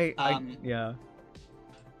 Yeah.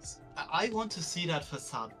 I want to see that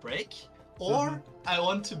facade break, or I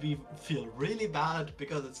want to feel really bad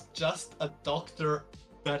because it's just a doctor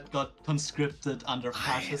that got conscripted under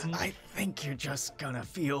fascism. I think you're just gonna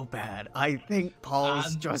feel bad. I think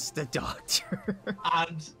Paul's just a doctor.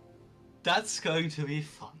 And that's going to be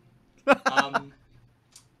fun.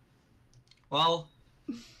 Well,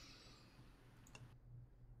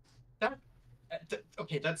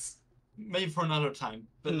 okay, that's maybe for another time,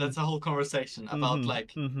 but that's a whole conversation about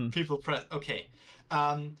people okay.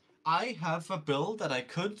 I have a bill that I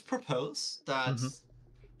could propose that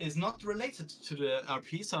is not related to the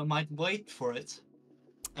RP, so I might wait for it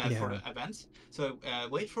for the event. So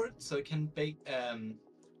wait for it so I can plan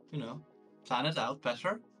it out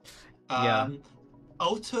better.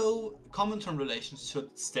 Auto comment-on relations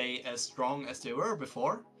should stay as strong as they were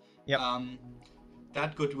before.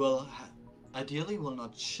 That goodwill ideally will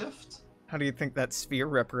not shift. How do you think that sphere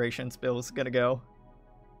reparations bill is gonna go?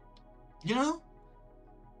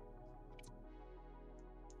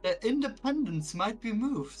 The independents might be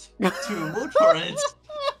moved to vote for it.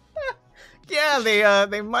 Yeah,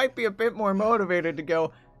 they might be a bit more motivated to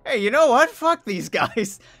go, hey, you know what? Fuck these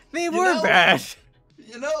guys. They were bad.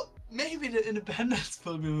 Maybe the independents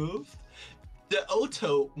will be moved. The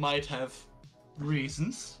Auto might have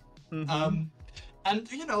reasons. And,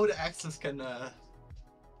 the Axis can,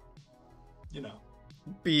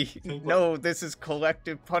 no, this is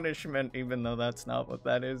collective punishment, even though that's not what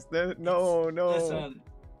that is. No. Listen,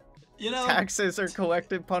 taxes are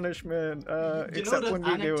collective punishment, except when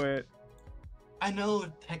you do it. I know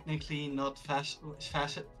technically not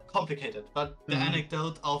complicated, but the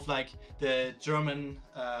anecdote of like the German,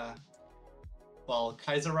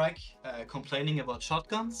 Kaiserreich complaining about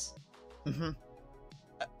shotguns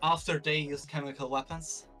after they used chemical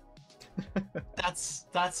weapons.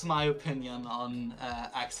 That's my opinion on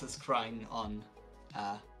Axis crying on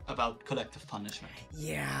about collective punishment.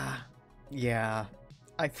 Yeah.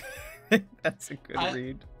 I think that's a good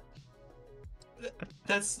read.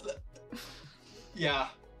 That's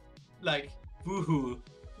like woohoo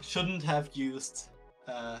shouldn't have used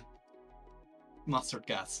mustard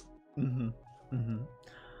gas.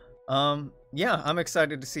 Yeah, I'm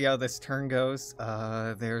excited to see how this turn goes.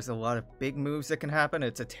 There's a lot of big moves that can happen.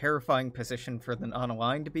 It's a terrifying position for the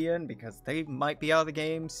non-aligned to be in because they might be out of the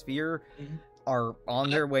game. Sphere are on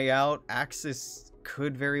their way out. Axis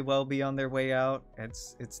could very well be on their way out.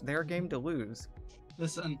 It's their game to lose.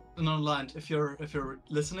 Listen, non-aligned, if you're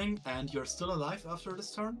listening and you're still alive after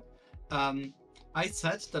this turn, I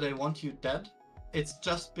said that I want you dead. It's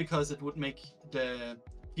just because it would make the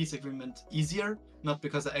peace agreement easier, not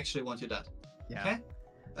because I actually want you dead. Yeah. Okay?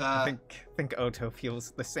 I think Otto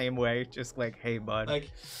feels the same way. Just like, hey, bud,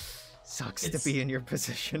 like, sucks to be in your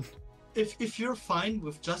position. If you're fine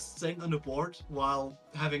with just staying on the board while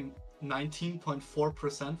having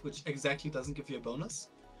 19.4%, which exactly doesn't give you a bonus,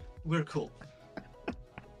 we're cool.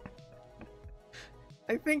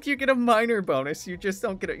 I think you get a minor bonus. You just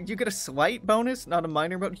don't get you get a slight bonus, not a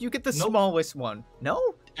minor bonus. You get the smallest one.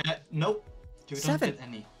 No? Nope. You don't get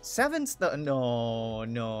any. 7's the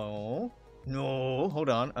no. Hold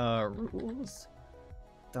on. Rules.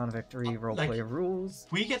 Dawn of Victory roleplay rules.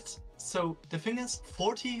 We get the thing is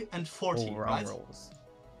 40 and 40, right? Rolls.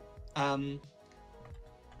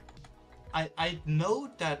 I know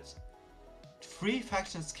that 3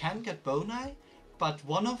 factions can get boni, but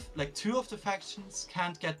two of the factions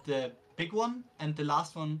can't get the big one, and the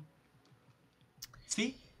last one.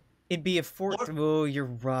 See? It'd be a oh, you're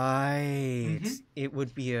right. It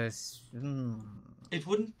would be a. It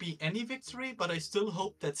wouldn't be any victory, but I still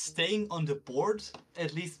hope that staying on the board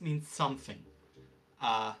at least means something.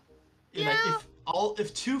 Like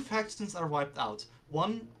if 2 factions are wiped out,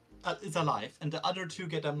 one is alive, and the other 2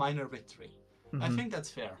 get a minor victory. I think that's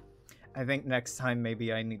fair. I think next time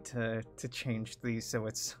maybe I need to change these so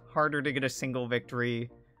it's harder to get a single victory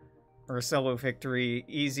or a solo victory,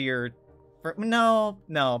 easier.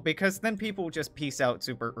 No, because then people just peace out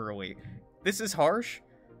super early. This is harsh,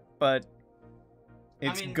 but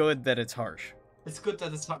it's good that it's harsh. It's good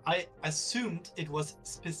that it's harsh. I assumed it was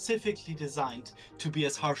specifically designed to be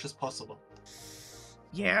as harsh as possible.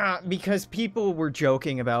 Yeah, because people were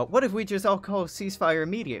joking about, what if we just all call ceasefire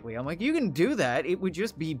immediately? I'm like, you can do that. It would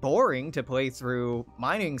just be boring to play through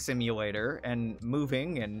Mining Simulator and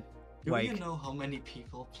moving and Do you know how many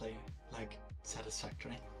people play,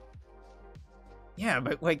 Satisfactory? Yeah,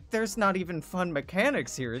 but, there's not even fun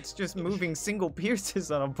mechanics here. It's just moving single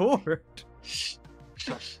pieces on a board.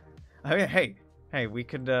 Shush. I mean, hey, we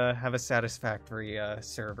could have a Satisfactory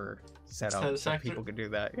server set up so people could do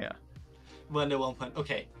that, yeah. When at one point.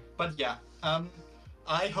 Okay, but yeah,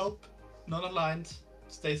 I hope non-aligned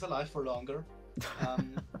stays alive for longer.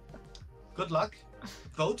 Good luck.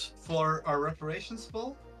 Vote for our reparations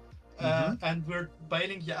bill, and we're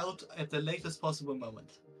bailing you out at the latest possible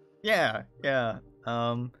moment. Yeah.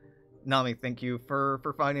 Nommy, thank you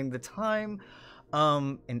for finding the time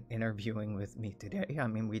and interviewing with me today. I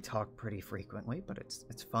mean, we talk pretty frequently, but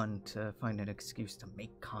it's fun to find an excuse to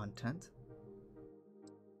make content.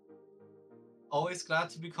 Always glad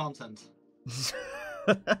to be content.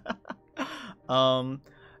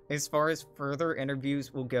 As far as further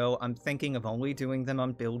interviews will go, I'm thinking of only doing them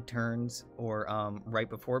on build turns or right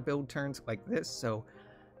before build turns like this. So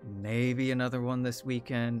maybe another one this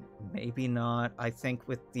weekend, maybe not. I think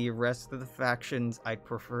with the rest of the factions, I'd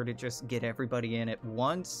prefer to just get everybody in at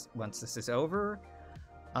once this is over,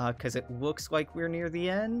 because it looks like we're near the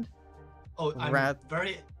end. Oh,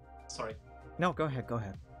 very sorry. No, go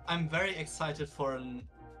ahead. I'm very excited for an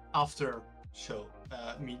after show,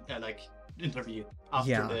 interview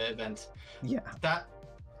after the event. Yeah.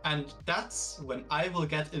 That's when I will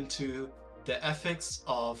get into the ethics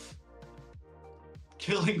of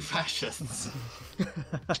killing fascists.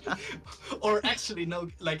 Or actually, no,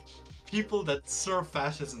 people that serve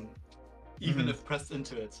fascism, even if pressed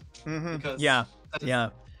into it. Because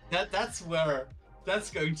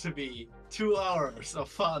that's going to be 2 hours of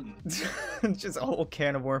fun. Just a whole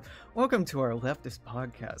can of worms. Welcome to our leftist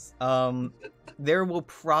podcast. There will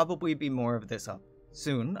probably be more of this up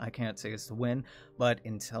soon. I can't say as to when, but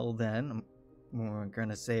until then, we're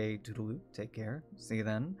gonna say toodaloo, take care, see you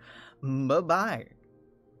then, bye-bye.